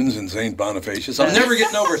Macathoon's in St. Bonifacius? I'm never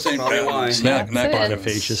getting over St. Probably why.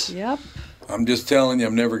 Bonifacius. Yep. I'm just telling you,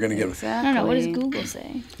 I'm never going to get it. Exactly. I don't know. What does Google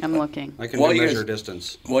say? I'm looking. I can While do you measure guys-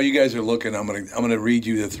 distance. While you guys are looking, I'm gonna read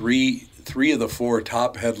you the three of the 4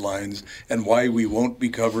 top headlines and why we won't be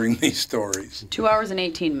covering these stories 2 hours and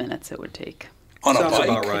 18 minutes it would take. on Sounds a bike.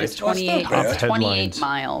 about right. It's 28. bad. It's 28 Headlines.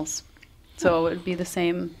 miles, so it would be the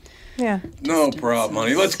same Yeah. No problem,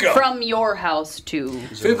 honey. Let's go. from your house to.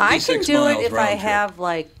 56 I can do it miles if I round trip. have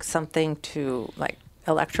like something to like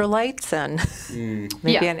electrolytes and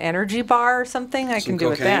maybe Yeah. an energy bar or something. I Some can do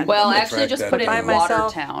it cocaine? then. Well, I'm gonna actually, track just that put it by in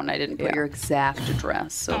myself. Watertown. I didn't put Yeah. your exact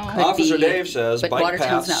address, so it could Officer be. Dave says but bike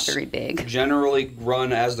Watertown's paths not very big. generally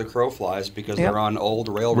run as the crow flies because Yep. they're on old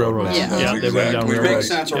railroad Railroads. maps. Yeah. Yeah, they run down exactly Which right. makes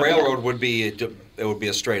railroads. sense. A railroad would be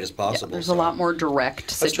as straight as Yeah, possible. there's so. a lot more direct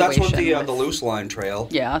That's situation. what the with- loose line trail.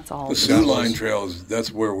 Yeah, it's all. The Sioux Line Trails,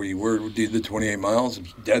 that's where we did the 28 miles,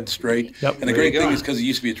 it's dead straight. Yep. And the There great you thing go. is because it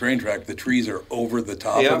used to be a train track, the trees are over the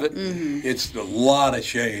top Yep. of it. It's a lot of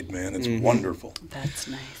shade, man. It's wonderful. That's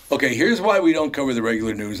nice. Okay, here's why we don't cover the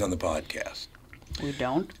regular news on the podcast. We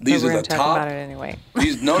don't. These we're are going the to talk top. about it anyway.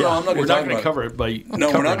 These, no, I'm not We're going not to going to cover it by.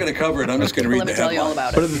 No, we're not going to cover it. I'm just going to read Let the me tell you all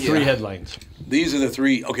headlines. about What are it. the 3 headlines? These are the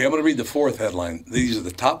 3. Okay, I'm going to read the 4th headline. These are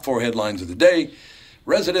the top 4 headlines of the day.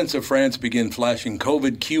 Residents of France begin flashing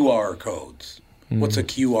COVID QR codes. What's a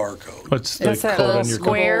QR code? What's the It's a code little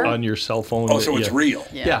square. on your cell phone? Oh, that so it's you- real.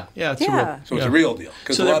 Yeah, it's Yeah. a real. So it's a real deal.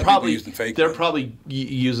 Because So a lot they're of people probably using fake they're ones. probably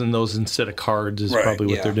using those instead of cards. Is Right, probably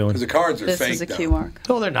what yeah. they're doing. Because the cards are This fake is a now. QR code.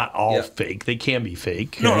 No, they're not all Yeah. fake. They can be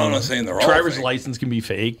fake. No, I'm not saying they're all Driver's fake. license can be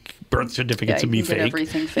fake. Birth Yeah, certificates you can be can get fake.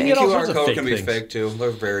 everything You fake. get all QR sorts of code fake can be things. fake too. They're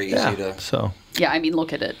very easy Yeah. to. So, Yeah, I mean,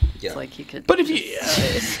 look at it. Yeah. It's like you could. but if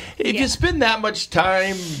you spend that much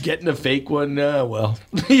time getting a fake one, well,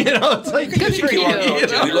 it's like Good for you.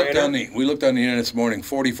 We looked on the internet this morning.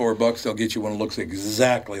 $44. They'll get you one that looks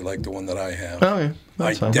exactly like the one that I have. Oh, yeah.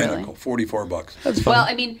 That's fine. Identical. $44. That's fine. Well,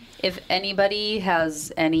 I mean, if anybody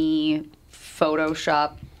has any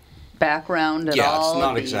Photoshop background at Yeah, it's all,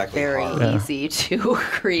 not it'd be exactly very hard. Yeah. easy to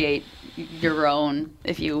create your own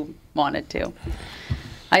if you wanted to.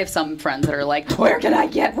 I have some friends that are like, "Where can I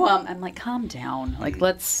get one?" I'm like, "Calm down. Like,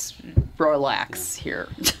 let's relax here."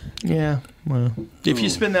 Yeah. Well, if you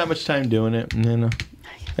spend that much time doing it,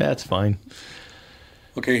 that's fine.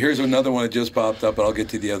 Okay, here's another one that just popped up, but I'll get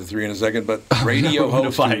to the other 3 in a second. But radio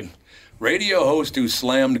host who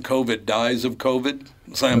slammed COVID dies of COVID.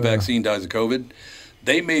 Slammed vaccine dies of COVID.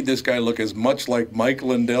 They made this guy look as much like Mike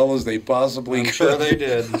Lindell as they possibly could. Sure they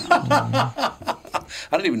did. I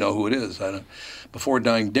don't even know who it is. Before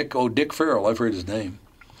dying, Dick Farrell, I've heard his name,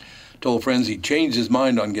 told friends he changed his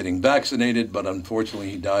mind on getting vaccinated, but unfortunately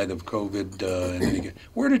he died of COVID. And then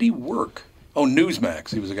where did he work? Oh, Newsmax.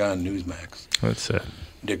 He was a guy on Newsmax. That's it.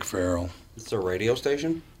 Dick Farrell. It's a radio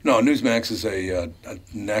station? No, Newsmax is a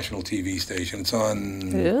national TV station. It's on.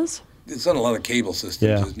 It is? It's on a lot of cable systems,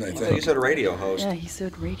 Yeah. isn't it, I I thought think? you said a radio host. Yeah, he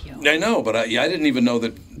said radio. I know, but I didn't even know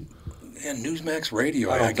that. Yeah, Newsmax Radio.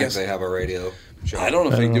 I don't think guess they have a radio show. I don't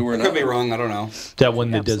know if they do or I not. could be wrong. I don't know. That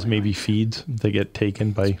one that does maybe feeds, they get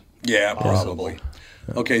taken by. Yeah, probably.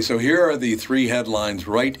 Okay, so here are the 3 headlines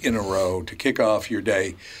right in a row to kick off your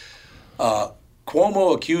day.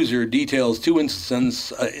 Cuomo accuser details 2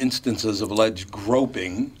 instances of alleged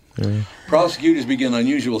groping. Prosecutors begin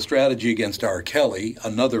unusual strategy against R. Kelly,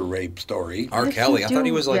 another rape story. R. Kelly? I thought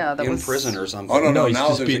he was in prison or something. Oh, no, he's now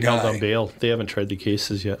just there's being a held guy. on bail. They haven't tried the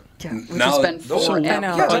cases yet. Yeah, which Now- has been those forever. I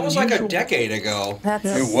know. Yeah, that was like a decade ago. That's,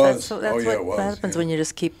 It was. That's, Oh, yeah, it was, what happens when you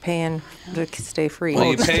just keep paying to stay free.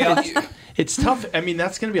 Well, you pay off. It's tough. I mean,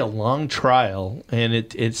 that's going to be a long trial, and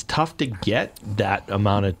it's tough to get that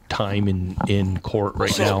amount of time in court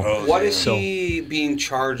right now. What is he being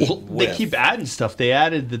charged Well, with? they keep adding stuff. They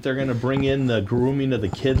added that they're going to bring in the grooming of the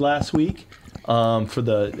kid last week, and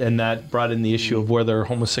that brought in the issue of whether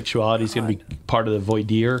homosexuality is going to be part of the voir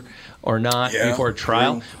dire or not before a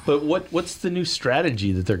trial. But what's the new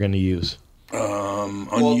strategy that they're going to use?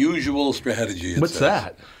 Unusual strategy. What's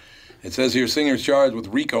that? It says here, Singer's charged with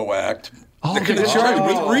RICO Act. Oh, They're going to charge him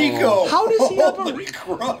with RICO. How does he have Holy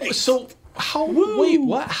Christ. So how? Wait,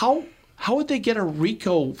 what? How would they get a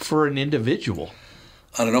RICO for an individual?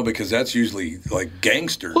 I don't know, because that's usually like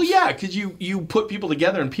gangsters. Well, yeah, because you put people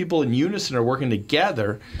together and people in unison are working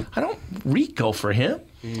together. I don't RICO for him.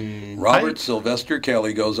 Robert Sylvester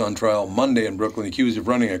Kelly goes on trial Monday in Brooklyn, accused of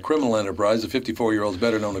running a criminal enterprise. The 54-year-old is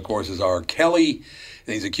better known, of course, as R. Kelly.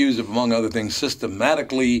 And he's accused of, among other things,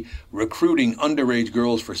 systematically recruiting underage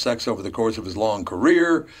girls for sex over the course of his long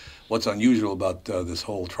career. What's unusual about this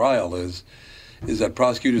whole trial is that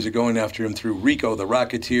prosecutors are going after him through RICO, the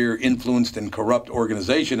Racketeer Influenced and Corrupt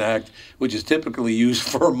Organization Act, which is typically used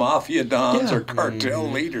for mafia dons or cartel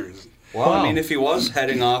leaders. Well, I mean, if he was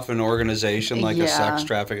heading off an organization like a sex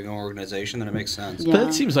trafficking organization, then it makes sense. But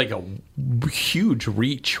that seems like a huge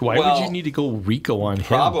reach. Why would you need to go RICO on him?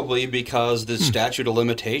 Probably because the statute of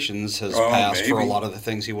limitations has passed for a lot of the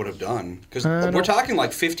things he would have done. Because we're talking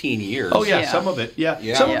like 15 years. Oh, yeah, some of it.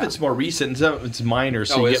 Yeah. Some of it's more recent, some of it's minor,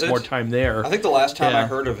 so you get more time there. I think the last time I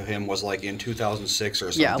heard of him was like in 2006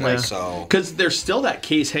 or something. So because there's still that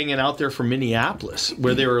case hanging out there from Minneapolis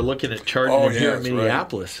where they were looking at charging him here in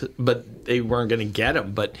Minneapolis, but they weren't going to get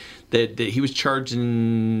him. But that he was charged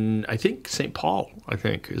in, I think, St. Paul, I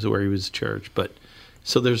think, is where he was charged. But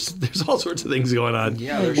so there's all sorts of things going on.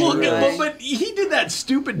 Yeah, there's sure is. But he did that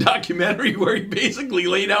stupid documentary where he basically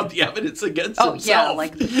laid out the evidence against himself. Yeah,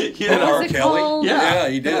 like R. Kelly? Yeah,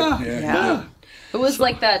 he did. Yeah. It was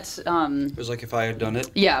like that. It was like If I Had Done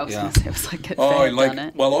It. Yeah, I was going to say it was like if I had done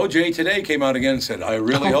it. Well, OJ today came out again and said, "I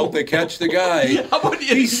really hope they catch the guy."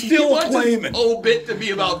 He's still he wants claiming. his whole bit to be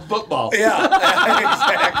about football. Yeah,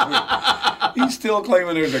 exactly. He's still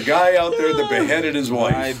claiming there's a guy out there that beheaded his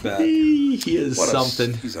wife. I bet. He is What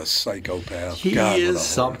something. He's a psychopath. He God, what a is horror.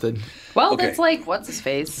 something. Well, Okay. that's like what's his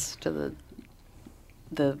face to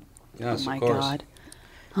the. Yes, oh my of course. God.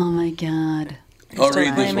 Oh my God. I'll read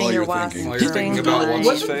this Claiming while your you're wasp thinking. While you're thinking about what's his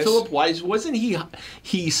Wasn't face. Philip Wise? Wasn't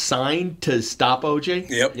he signed to stop OJ?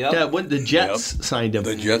 Yep. Yeah, when the Jets signed him.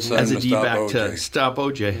 The Jets signed as a him to stop D-back OJ. to stop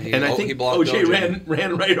OJ, He- and I he think blocked OJ OJ.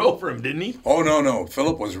 ran right over him, didn't he? Oh no,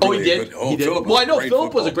 Philip was really Oh, he did. good. Oh, he did. Philip was Well, I know a great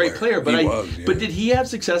Philip was a football great player, but He was, yeah. but did he have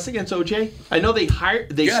success against OJ? I know they signed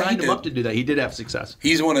he him did. up to do that. He did have success.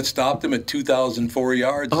 He's the one that stopped him at 2,004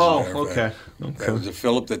 yards. as a Oh, matter of okay. fact. That was a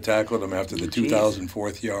Philip that tackled him after the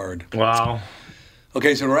 2004th yard. Wow.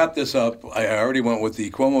 Okay, so to wrap this up, I already went with the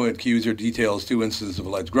Cuomo accuser details 2 instances of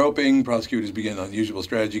alleged groping. Prosecutors begin unusual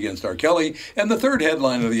strategy against R. Kelly. And the third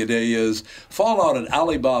headline of the day is Fallout at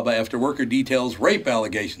Alibaba after worker details rape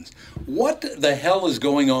allegations. What the hell is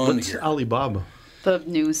going on What's here? Alibaba? The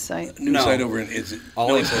news site. News site over in, is it?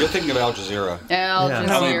 You're thinking of Al Jazeera. Al Yeah.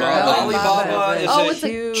 Jazeera. Alibaba is Oh, a it's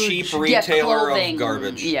a cheap Yeah, retailer clothing. of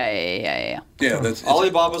garbage. Yeah. Yeah, that's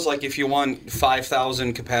Alibaba's like if you want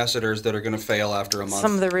 5,000 capacitors that are going to fail after a month.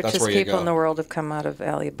 Some of the that's richest where you people go. in the world have come out of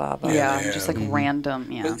Alibaba. Yeah, Yeah. just like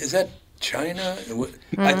random. Yeah. Is that China?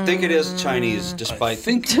 I think it is Chinese, despite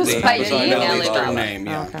Despite the being Eastern Alibaba. name.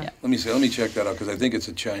 Yeah. Okay. Let me check that out because I think it's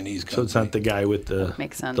a Chinese company. So it's not the guy with the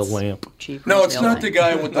Makes sense. the lamp. Cheap No, it's retail not the thing.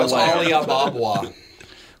 guy with the That's lamp. Alibaba.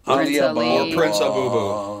 Prince Ali. Or Prince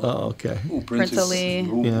Abubu. Oh, okay. Ooh, Prince Ali.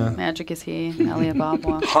 Yeah. Magic is he.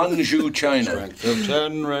 Alibaba. Hangzhou, China. Strength of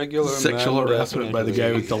 10 regular Sexual men, harassment by the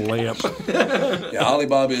guy with the lamp. Yeah,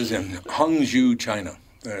 Alibaba is in Hangzhou, China.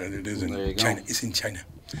 It is There you in go. China. It's in China.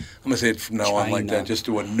 I'm going to say it from now on like China. that just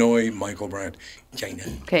to annoy Michael Brandt. China.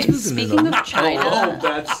 Okay, speaking of Oh, China,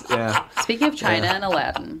 that's speaking of China and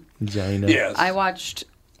Aladdin, China. Yes. I watched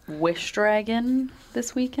Wish Dragon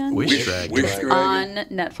this weekend Wish Dragon. Wish Dragon. on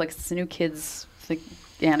Netflix. It's a new kids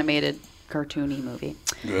animated cartoony movie.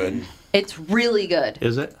 Good. It's really good.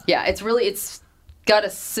 Is it? Yeah, it's got a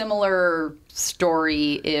similar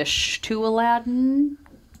story-ish to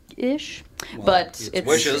Aladdin-ish, but It's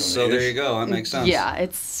wishes, so there you go. That makes sense. Yeah,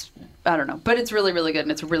 it's I don't know, but it's really, really good,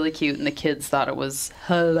 and it's really cute, and the kids thought it was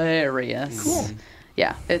hilarious. Cool.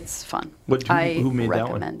 Yeah, it's fun. Who made that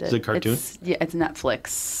one? recommend Is it a cartoon? It's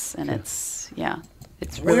Netflix, and it's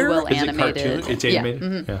really well animated. Is it cartoon? It's animated? Yeah.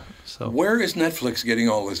 Mhm. Yeah. So Where is Netflix getting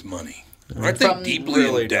all this money? Aren't they From- deeply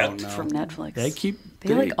Really in debt? don't know. From Netflix.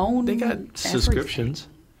 they own They got everything. subscriptions.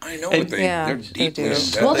 I know, And- but Yeah, they're they deeply do.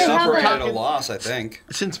 in debt. Well, they have operate a- at a loss, I think.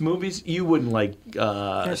 Since movies, you wouldn't like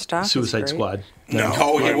stock is Suicide great. Squad.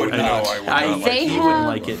 No, you I would would not. I would not like They you have- wouldn't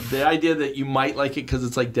like it. The idea that you might like it because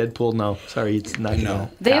it's like Deadpool, no. Sorry, it's not No.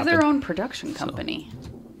 gonna They have their happen. own production company.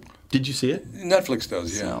 Did you see it? Netflix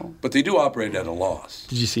does, yeah. So- But they do operate at a loss.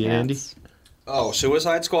 Did you see it, Yeah, Andy? it's- Oh,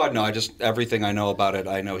 Suicide Squad? No, everything I know about it,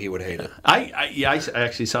 I know he would hate it. I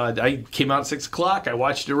actually saw it. I came out at 6 o'clock. I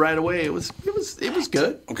watched it right away. It was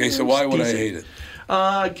good. Okay, so why would I decent. hate it?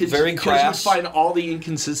 Very Because crass. you find all the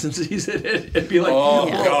inconsistencies in it and be like, Oh,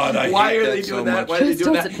 God, I why hate are that they so doing that? much. Why are they Just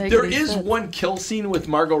doing doesn't that? make There any is sense. one kill scene with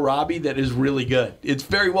Margot Robbie that is really good. It's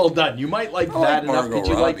very well done. You might like I that like enough Margot that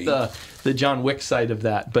you Robbie. like the John Wick side of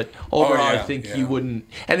that. But overall, I yeah, think yeah. you wouldn't.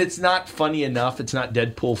 And it's not funny enough. It's not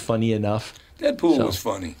Deadpool funny enough. Deadpool So- was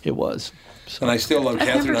funny. It was. And I still love I've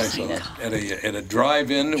Catherine. never I seen saw it at a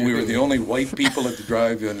drive-in. We were the only white people at the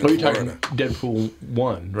drive-in in Oh, you're talking Florida. Deadpool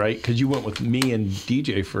 1, right? Because you went with me and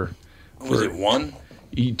DJ for Was it one?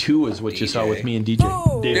 E2 is what you saw with me and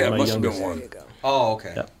DJ. David, Yeah, it my must have youngest. been one. Oh,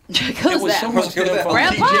 okay. Yeah. Who's It was that? so much Who's damn that? fun.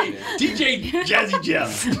 Grandpa? DJ Jazzy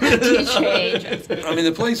Jeff. DJ. I mean,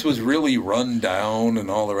 the place was really run down and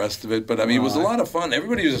all the rest of it, but I mean, it was a lot of fun.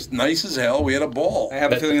 Everybody was nice as hell. We had a ball. I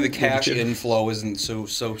have a feeling the cash inflow isn't so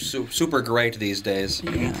super great these days.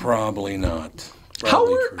 Probably not. How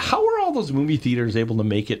Probably were true. how were all those movie theaters able to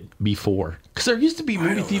make it before? Because there used to be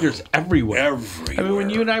movie theaters everywhere. I mean,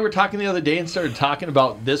 when you and I were talking the other day and started talking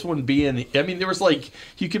about this one being, I mean, there was like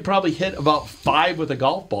you could probably hit about 5 with a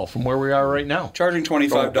golf ball from where we are right now. Charging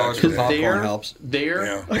 $25 for popcorn helps. There,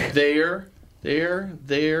 Yeah. and there.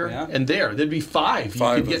 There'd be 5.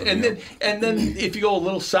 Five You of could them, get, and then if you go a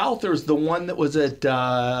little south, there's the one that was at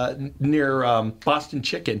near Boston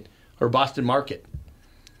Chicken or Boston Market.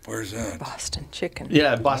 Where's that? Boston Chicken.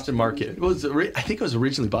 Yeah, Boston Market. It was. I think it was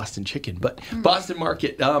originally Boston Chicken, but Boston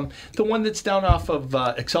Market, the one that's down off of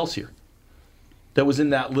Excelsior, that was in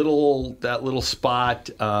that little spot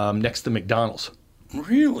next to McDonald's.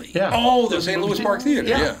 Really? Yeah. Oh, the St. Louis Park Theater.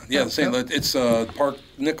 Yeah. Yeah. The St. It's Park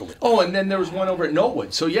Nicollet. Oh, and then there was one over at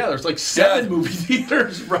Norwood. So yeah, there's like 7 movie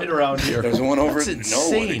theaters right around here. There's one over That's at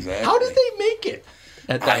insane. Norwood. Exactly. How did they make it?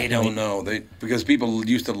 At that I don't point? know. Because people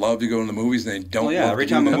used to love to go to the movies, and they don't. Well, yeah, love every to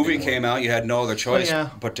do time a that movie anymore. came out, you had no other choice yeah.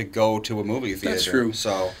 but to go to a movie theater. That's true.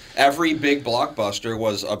 So every big blockbuster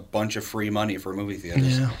was a bunch of free money for movie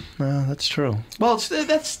theaters. Yeah, well, that's true. Well,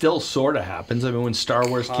 that still sort of happens. I mean, when Star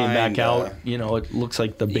Wars came back Kinda. out, it looks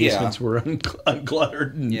like the basements were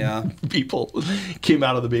uncluttered, and people came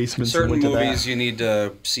out of the basements. Certain and went to movies you need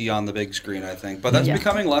to see on the big screen, I think. But that's Yeah.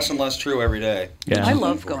 becoming less and less true every day. Yeah. I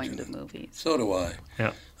love going to movies. So do I.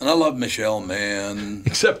 Yeah. And I love Michelle Mann.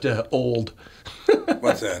 Except old.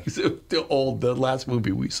 What's that? The last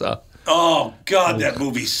movie we saw. Oh God, that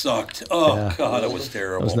movie sucked. Oh Yeah. God, it was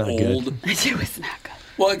terrible. It was not good. Old. It was not good.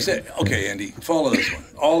 Well, okay, Andy, follow this one.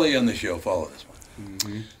 All on the show, follow this one.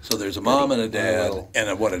 Mm-hmm. So there's a mom and a dad, and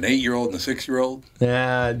an 8-year-old and a 6-year-old.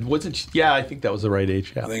 Yeah, Yeah, I think that was the right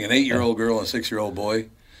age. Yeah. I think an 8-year-old girl and a 6-year-old boy.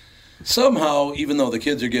 Somehow, even though the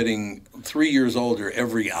kids are getting 3 years older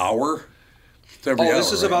every hour, it's every hour,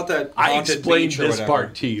 this is right? about that I haunted explained beach or this whatever.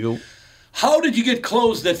 part to you. How did you get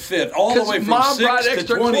clothes that fit all the way from Mom 6 brought to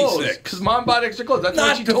extra 26? clothes. Because Mom bought extra clothes. That's Not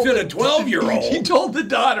what she to told fit a 12-year-old. She told the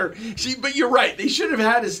daughter. But you're right. They should have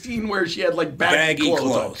had a scene where she had like baggy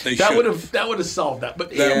clothes. On. They that should would have solved that. But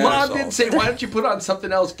That would've Mom solved did say, "Why don't you put on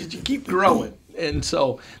something else? Because you keep growing." And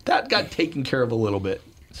so that got taken care of a little bit.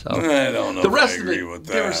 So I don't know the if rest I of agree it, with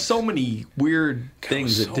there were that. so many weird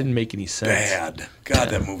things that didn't make any sense. Bad. God,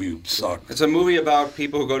 that movie sucked. It's a movie about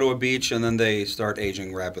people who go to a beach and then they start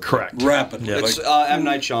aging rapidly. Correct. Rapidly. Yeah. It's M.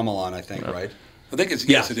 Night Shyamalan, I think, right? I think it's,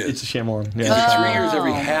 Yeah, yes, it is. it's a Shyamalan. Is Yeah. it 3 years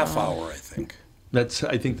every half hour, I think. I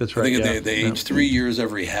think that's I right. think yeah. they age 3 years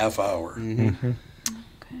every half hour. Mm-hmm.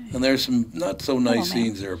 And there's some not so nice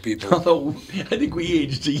scenes there, people. Although I think we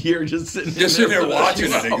aged a year just sitting there for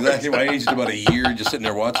watching a it. few hours. Exactly. I aged about a year just sitting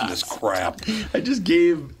there watching this crap. I just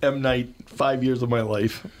gave M. Night 5 years of my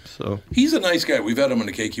life. So He's a nice guy. We've had him on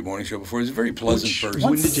the KQ Morning Show before. He's a very pleasant person.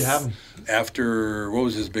 when did you have him? After, what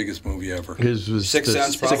was his biggest movie ever? His was Sixth the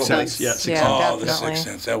Sense, probably. Sixth Sense. Yeah, Sixth Yeah, Sense. Oh, The definitely.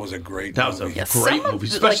 Sixth Sense. That was a great That was a movie. great Some of movie,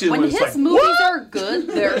 the- especially when when it's his like, movies are good,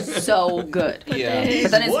 they're so good. Yeah.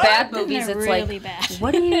 But then his What? bad Then movies, they're it's really like, bad.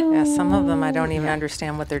 what do you? Yeah, some of them I don't even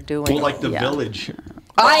understand what they're doing. well, like The Yeah. Village.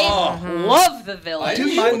 I love The Village. I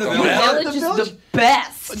didn't mind The The Village. Village is the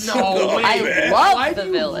best. No way, I man. love Why The do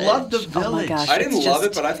you Village. love The Village? Oh my gosh, I didn't it's love it,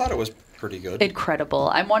 just but I thought it was pretty good.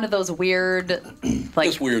 incredible. I'm one of those weird, like,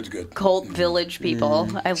 This weird's good. cult village people.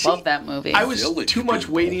 I love that movie. I was Village too much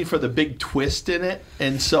people. waiting for the big twist in it,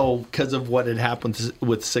 and so because of what had happened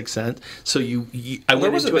with Sixth Sense, so I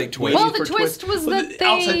went was a into big it twist. waiting Well, the for twist was that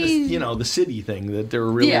outside they- the city thing that they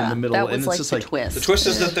were really in the middle, that and was it's like just the like twist. The twist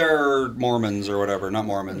is that they're Mormons or whatever, not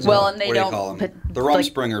Mormons. Well, but and they what do you don't- call them? but, The like-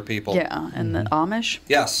 Rumspringer people. Yeah, and the Amish.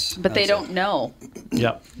 Yes. But they that's don't know.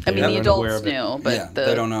 Yep. I mean, They the weren't aware adults of it. knew, but Yeah, the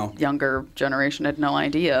they don't know. younger generation had no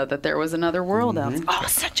idea that there was another world out there. Oh,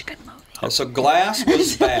 such a good movie. it. So Glass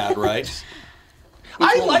was bad, right?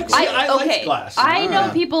 I liked okay, Glass. I know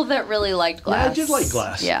people that really liked Glass. I did like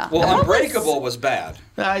Glass. Yeah. Well, That was- Unbreakable was bad.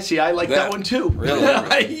 I see. I like that one too.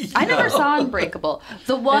 Really? I never saw Unbreakable.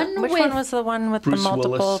 The one Which with one was the one with Bruce the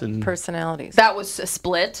multiple Willis and- personalities? that was a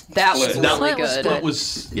Split. That was Split. really Split was good. Split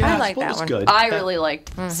was yeah. I like Split that was one. good. I really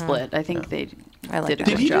liked Split. I think they I like did a that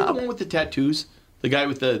Did good he do the job. one with the tattoos? The guy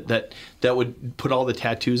with that would put all the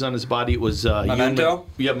tattoos on his body. It was Memento?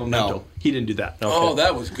 Memento. No. He didn't do that. Okay. Oh,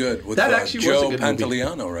 that was good. With That actually was a Joe good movie.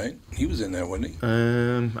 Pantoliano, right? He was in there, wasn't he? I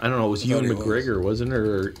don't know. It was Ewan he was. McGregor, wasn't it?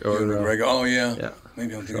 Or Ewan McGregor. Oh, yeah. yeah.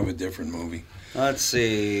 Maybe I'm thinking of a different movie. Let's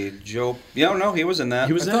see. Joe. Yeah, no, he was in that.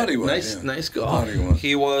 He was I in thought it. he was. Nice, yeah. nice I guy. thought he was.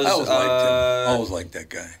 He was. I always liked him. Always liked that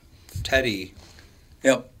guy. Teddy.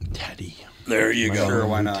 Yep. Teddy. There you go. Sure,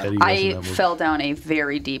 why not? Teddy was in I that movie. fell down a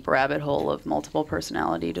very deep rabbit hole of multiple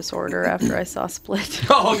personality disorder after I saw Split.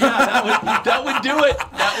 Oh yeah, that would do it.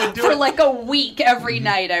 That would do For it. like a week every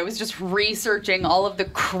night, I was just researching all of the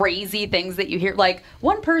crazy things that you hear. Like,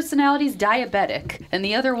 one personality's diabetic and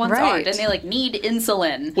the other ones Right. aren't, and they like need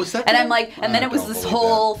insulin. Was that and the I'm like, and then I it was don't this believe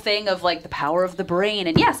whole thing of like the power of the brain.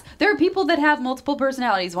 And yes, there are people that have multiple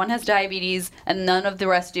personalities. One has diabetes and none of the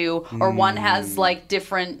rest do, or one has like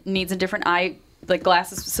different needs and different eye like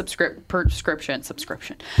glasses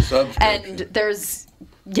prescription. And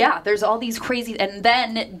there's all these crazy, and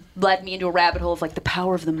then it led me into a rabbit hole of like the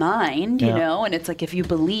power of the mind, you Yeah. know, and it's like if you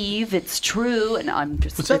believe it's true, and I'm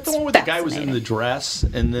just Was that the it's one where the guy was in the fascinating. dress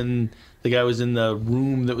and then the guy was in the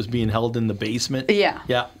room that was being held in the basement? Yeah.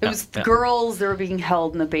 Yeah. It was girls that were being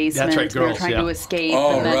held in the basement. That's right, They were girls, trying yeah. to escape.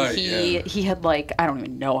 Oh, and then right, he had like, I don't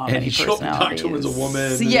even know how And many he showed the personalities. doctor was a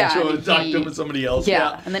woman. And Yeah. then showed and the doctor he- was somebody else.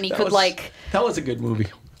 Yeah. And then he That could was- like, That was a good movie.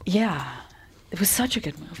 yeah. It was such a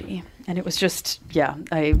good movie. And it was just, yeah,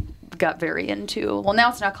 I got very into, well, now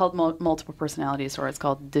it's not called multiple personality disorder. It's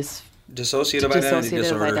called Dissociative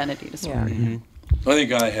identity disorder. Yeah. I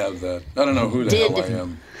think I have that. I don't know who the hell I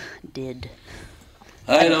am. Did.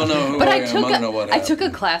 I don't know who But I I am. took I don't know what I took a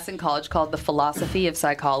happened. class in college called The Philosophy of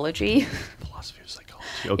Psychology. Philosophy of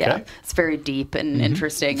psychology. Okay. Yeah, it's very deep and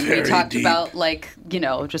interesting. Very we talked deep. about like, you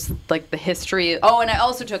know, just like the history. Oh, and I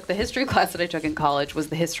also took the history class that I took in college was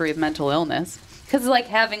the history of mental illness. Because like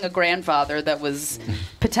having a grandfather that was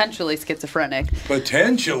potentially schizophrenic.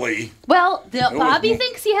 Potentially. Well, was Bobby more-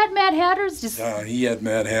 thinks he had Mad Hatters. Just He had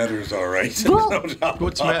Mad Hatters, all right. Well- No doubt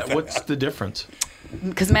What's about that. what's the difference?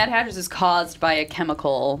 because Mad Hatters is caused by a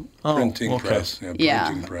chemical. Printing okay. press. Yeah,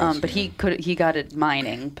 printing press. But he got it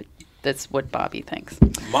mining. But that's what Bobby thinks.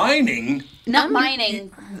 Mining? Not mining.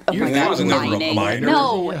 Oh Your my dad God, was never a mining. miner?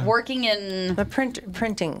 No, Yeah. working in The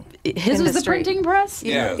printing. his was the industry. printing press.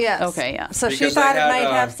 Yeah. Yes. Okay, yeah. So she Because they thought it had,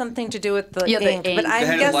 might have something to do with the Yeah, the ink, ink. but They I'm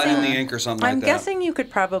had guessing lead in the ink or something I'm like that. guessing you could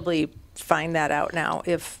probably find that out now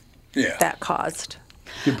if Yeah. that caused.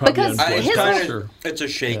 You'd probably Because unforce his that, whole- sure. It's a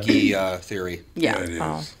shaky theory. Yeah. It is.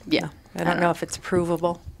 Oh, Yeah. I don't know if it's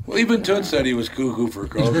provable. Well, even Toot said he was cuckoo for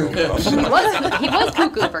Cocoa Puffs. He was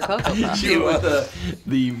cuckoo for Cocoa Puffs. She was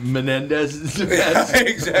the Menendez. Yeah,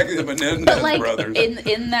 exactly, the Menendez But like brothers.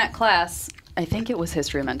 in that class, I think it was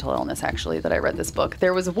history of mental illness actually that I read this book.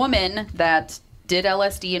 There was a woman that did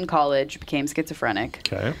LSD in college, became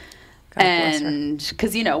schizophrenic. Okay. And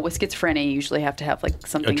because you know with schizophrenia you usually have to have like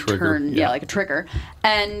something trigger, turn yeah. like a trigger,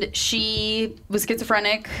 and she was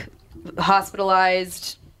schizophrenic,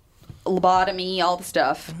 hospitalized, lobotomy, all the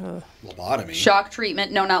stuff. Lobotomy. Shock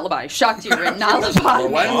treatment. No, not lobotomy. Shock to urine, not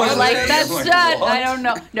lobotomy. When was Like it? that's Like, not. what? I don't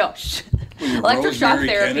know. No. Electroshock Rosemary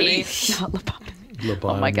therapy. Kennedy? Not lobotomy. Oh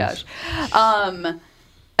Lobotomies. my gosh.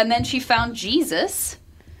 And then she found Jesus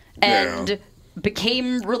and Yeah.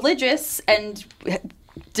 became religious and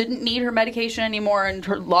didn't need her medication anymore and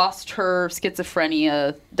lost her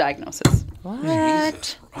schizophrenia diagnosis.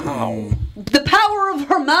 What? Wow. The power of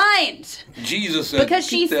her mind. Jesus said, Because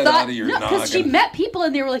she "Keep that thought out of your no, because she noggin." met people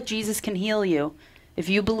and they were like, Jesus can heal you. If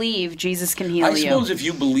you believe, Jesus can heal I you. suppose if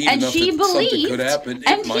you believe and enough she that something believed, could happen, it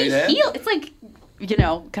and might he happen. healed. It's like, you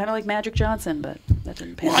know, kind of like Magic Johnson, but That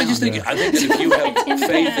didn't pan Well, I out. just think that if you have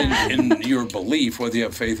faith in your belief, whether you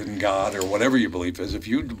have faith in God or whatever your belief is, if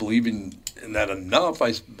you believe in that enough,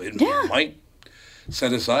 it might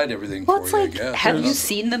set aside everything Well, for it's you. like, I guess. have you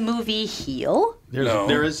seen the movie Heal?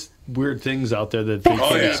 There is weird things out there that they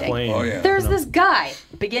can't explain. There's this guy,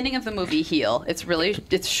 beginning of the movie Heal.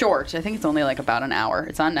 It's short. I think it's only like about an hour.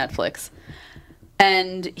 It's on Netflix.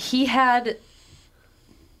 And he had,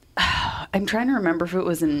 I'm trying to remember if it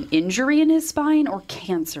was an injury in his spine or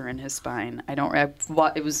cancer in his spine.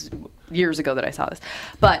 It was years ago that I saw this.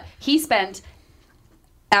 But he spent,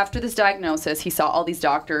 after this diagnosis, he saw all these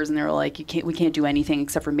doctors and they were like, we can't do anything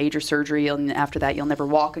except for major surgery, and after that you'll never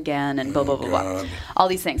walk again, and blah, blah, blah, blah. All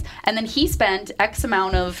these things. And then he spent X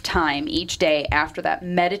amount of time each day after that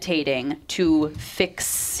meditating to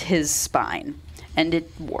fix his spine. And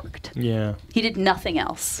it worked. Yeah. He did nothing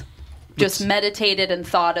else. Just meditated and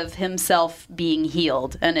thought of himself being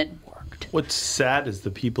healed, and it worked. What's sad is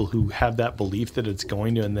the people who have that belief that it's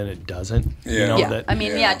going to and then it doesn't. Yeah. You know, Yeah. that, I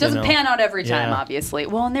mean, it doesn't pan out every time, Yeah. obviously.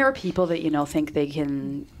 Well, and there are people that, think they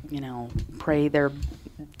can, pray their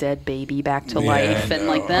dead baby back to life, and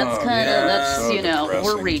like that's kind of, So we're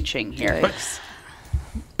depressing. reaching here.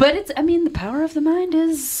 But it's, the power of the mind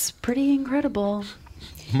is pretty incredible.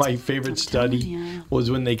 My favorite study was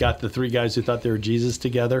when they got the three guys who thought they were Jesus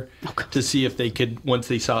together to see if they could, once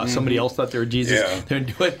they saw somebody else thought they were Jesus, they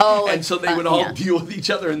would do it. And so they would all deal with each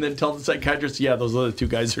other and then tell the psychiatrist, those other two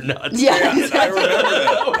guys are nuts. Yeah. I remember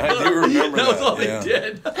that. I do remember that. That was all they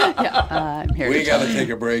did. I'm here We to got tell to you. take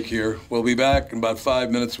a break here. We'll be back in about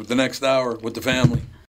 5 minutes with the next hour with the family.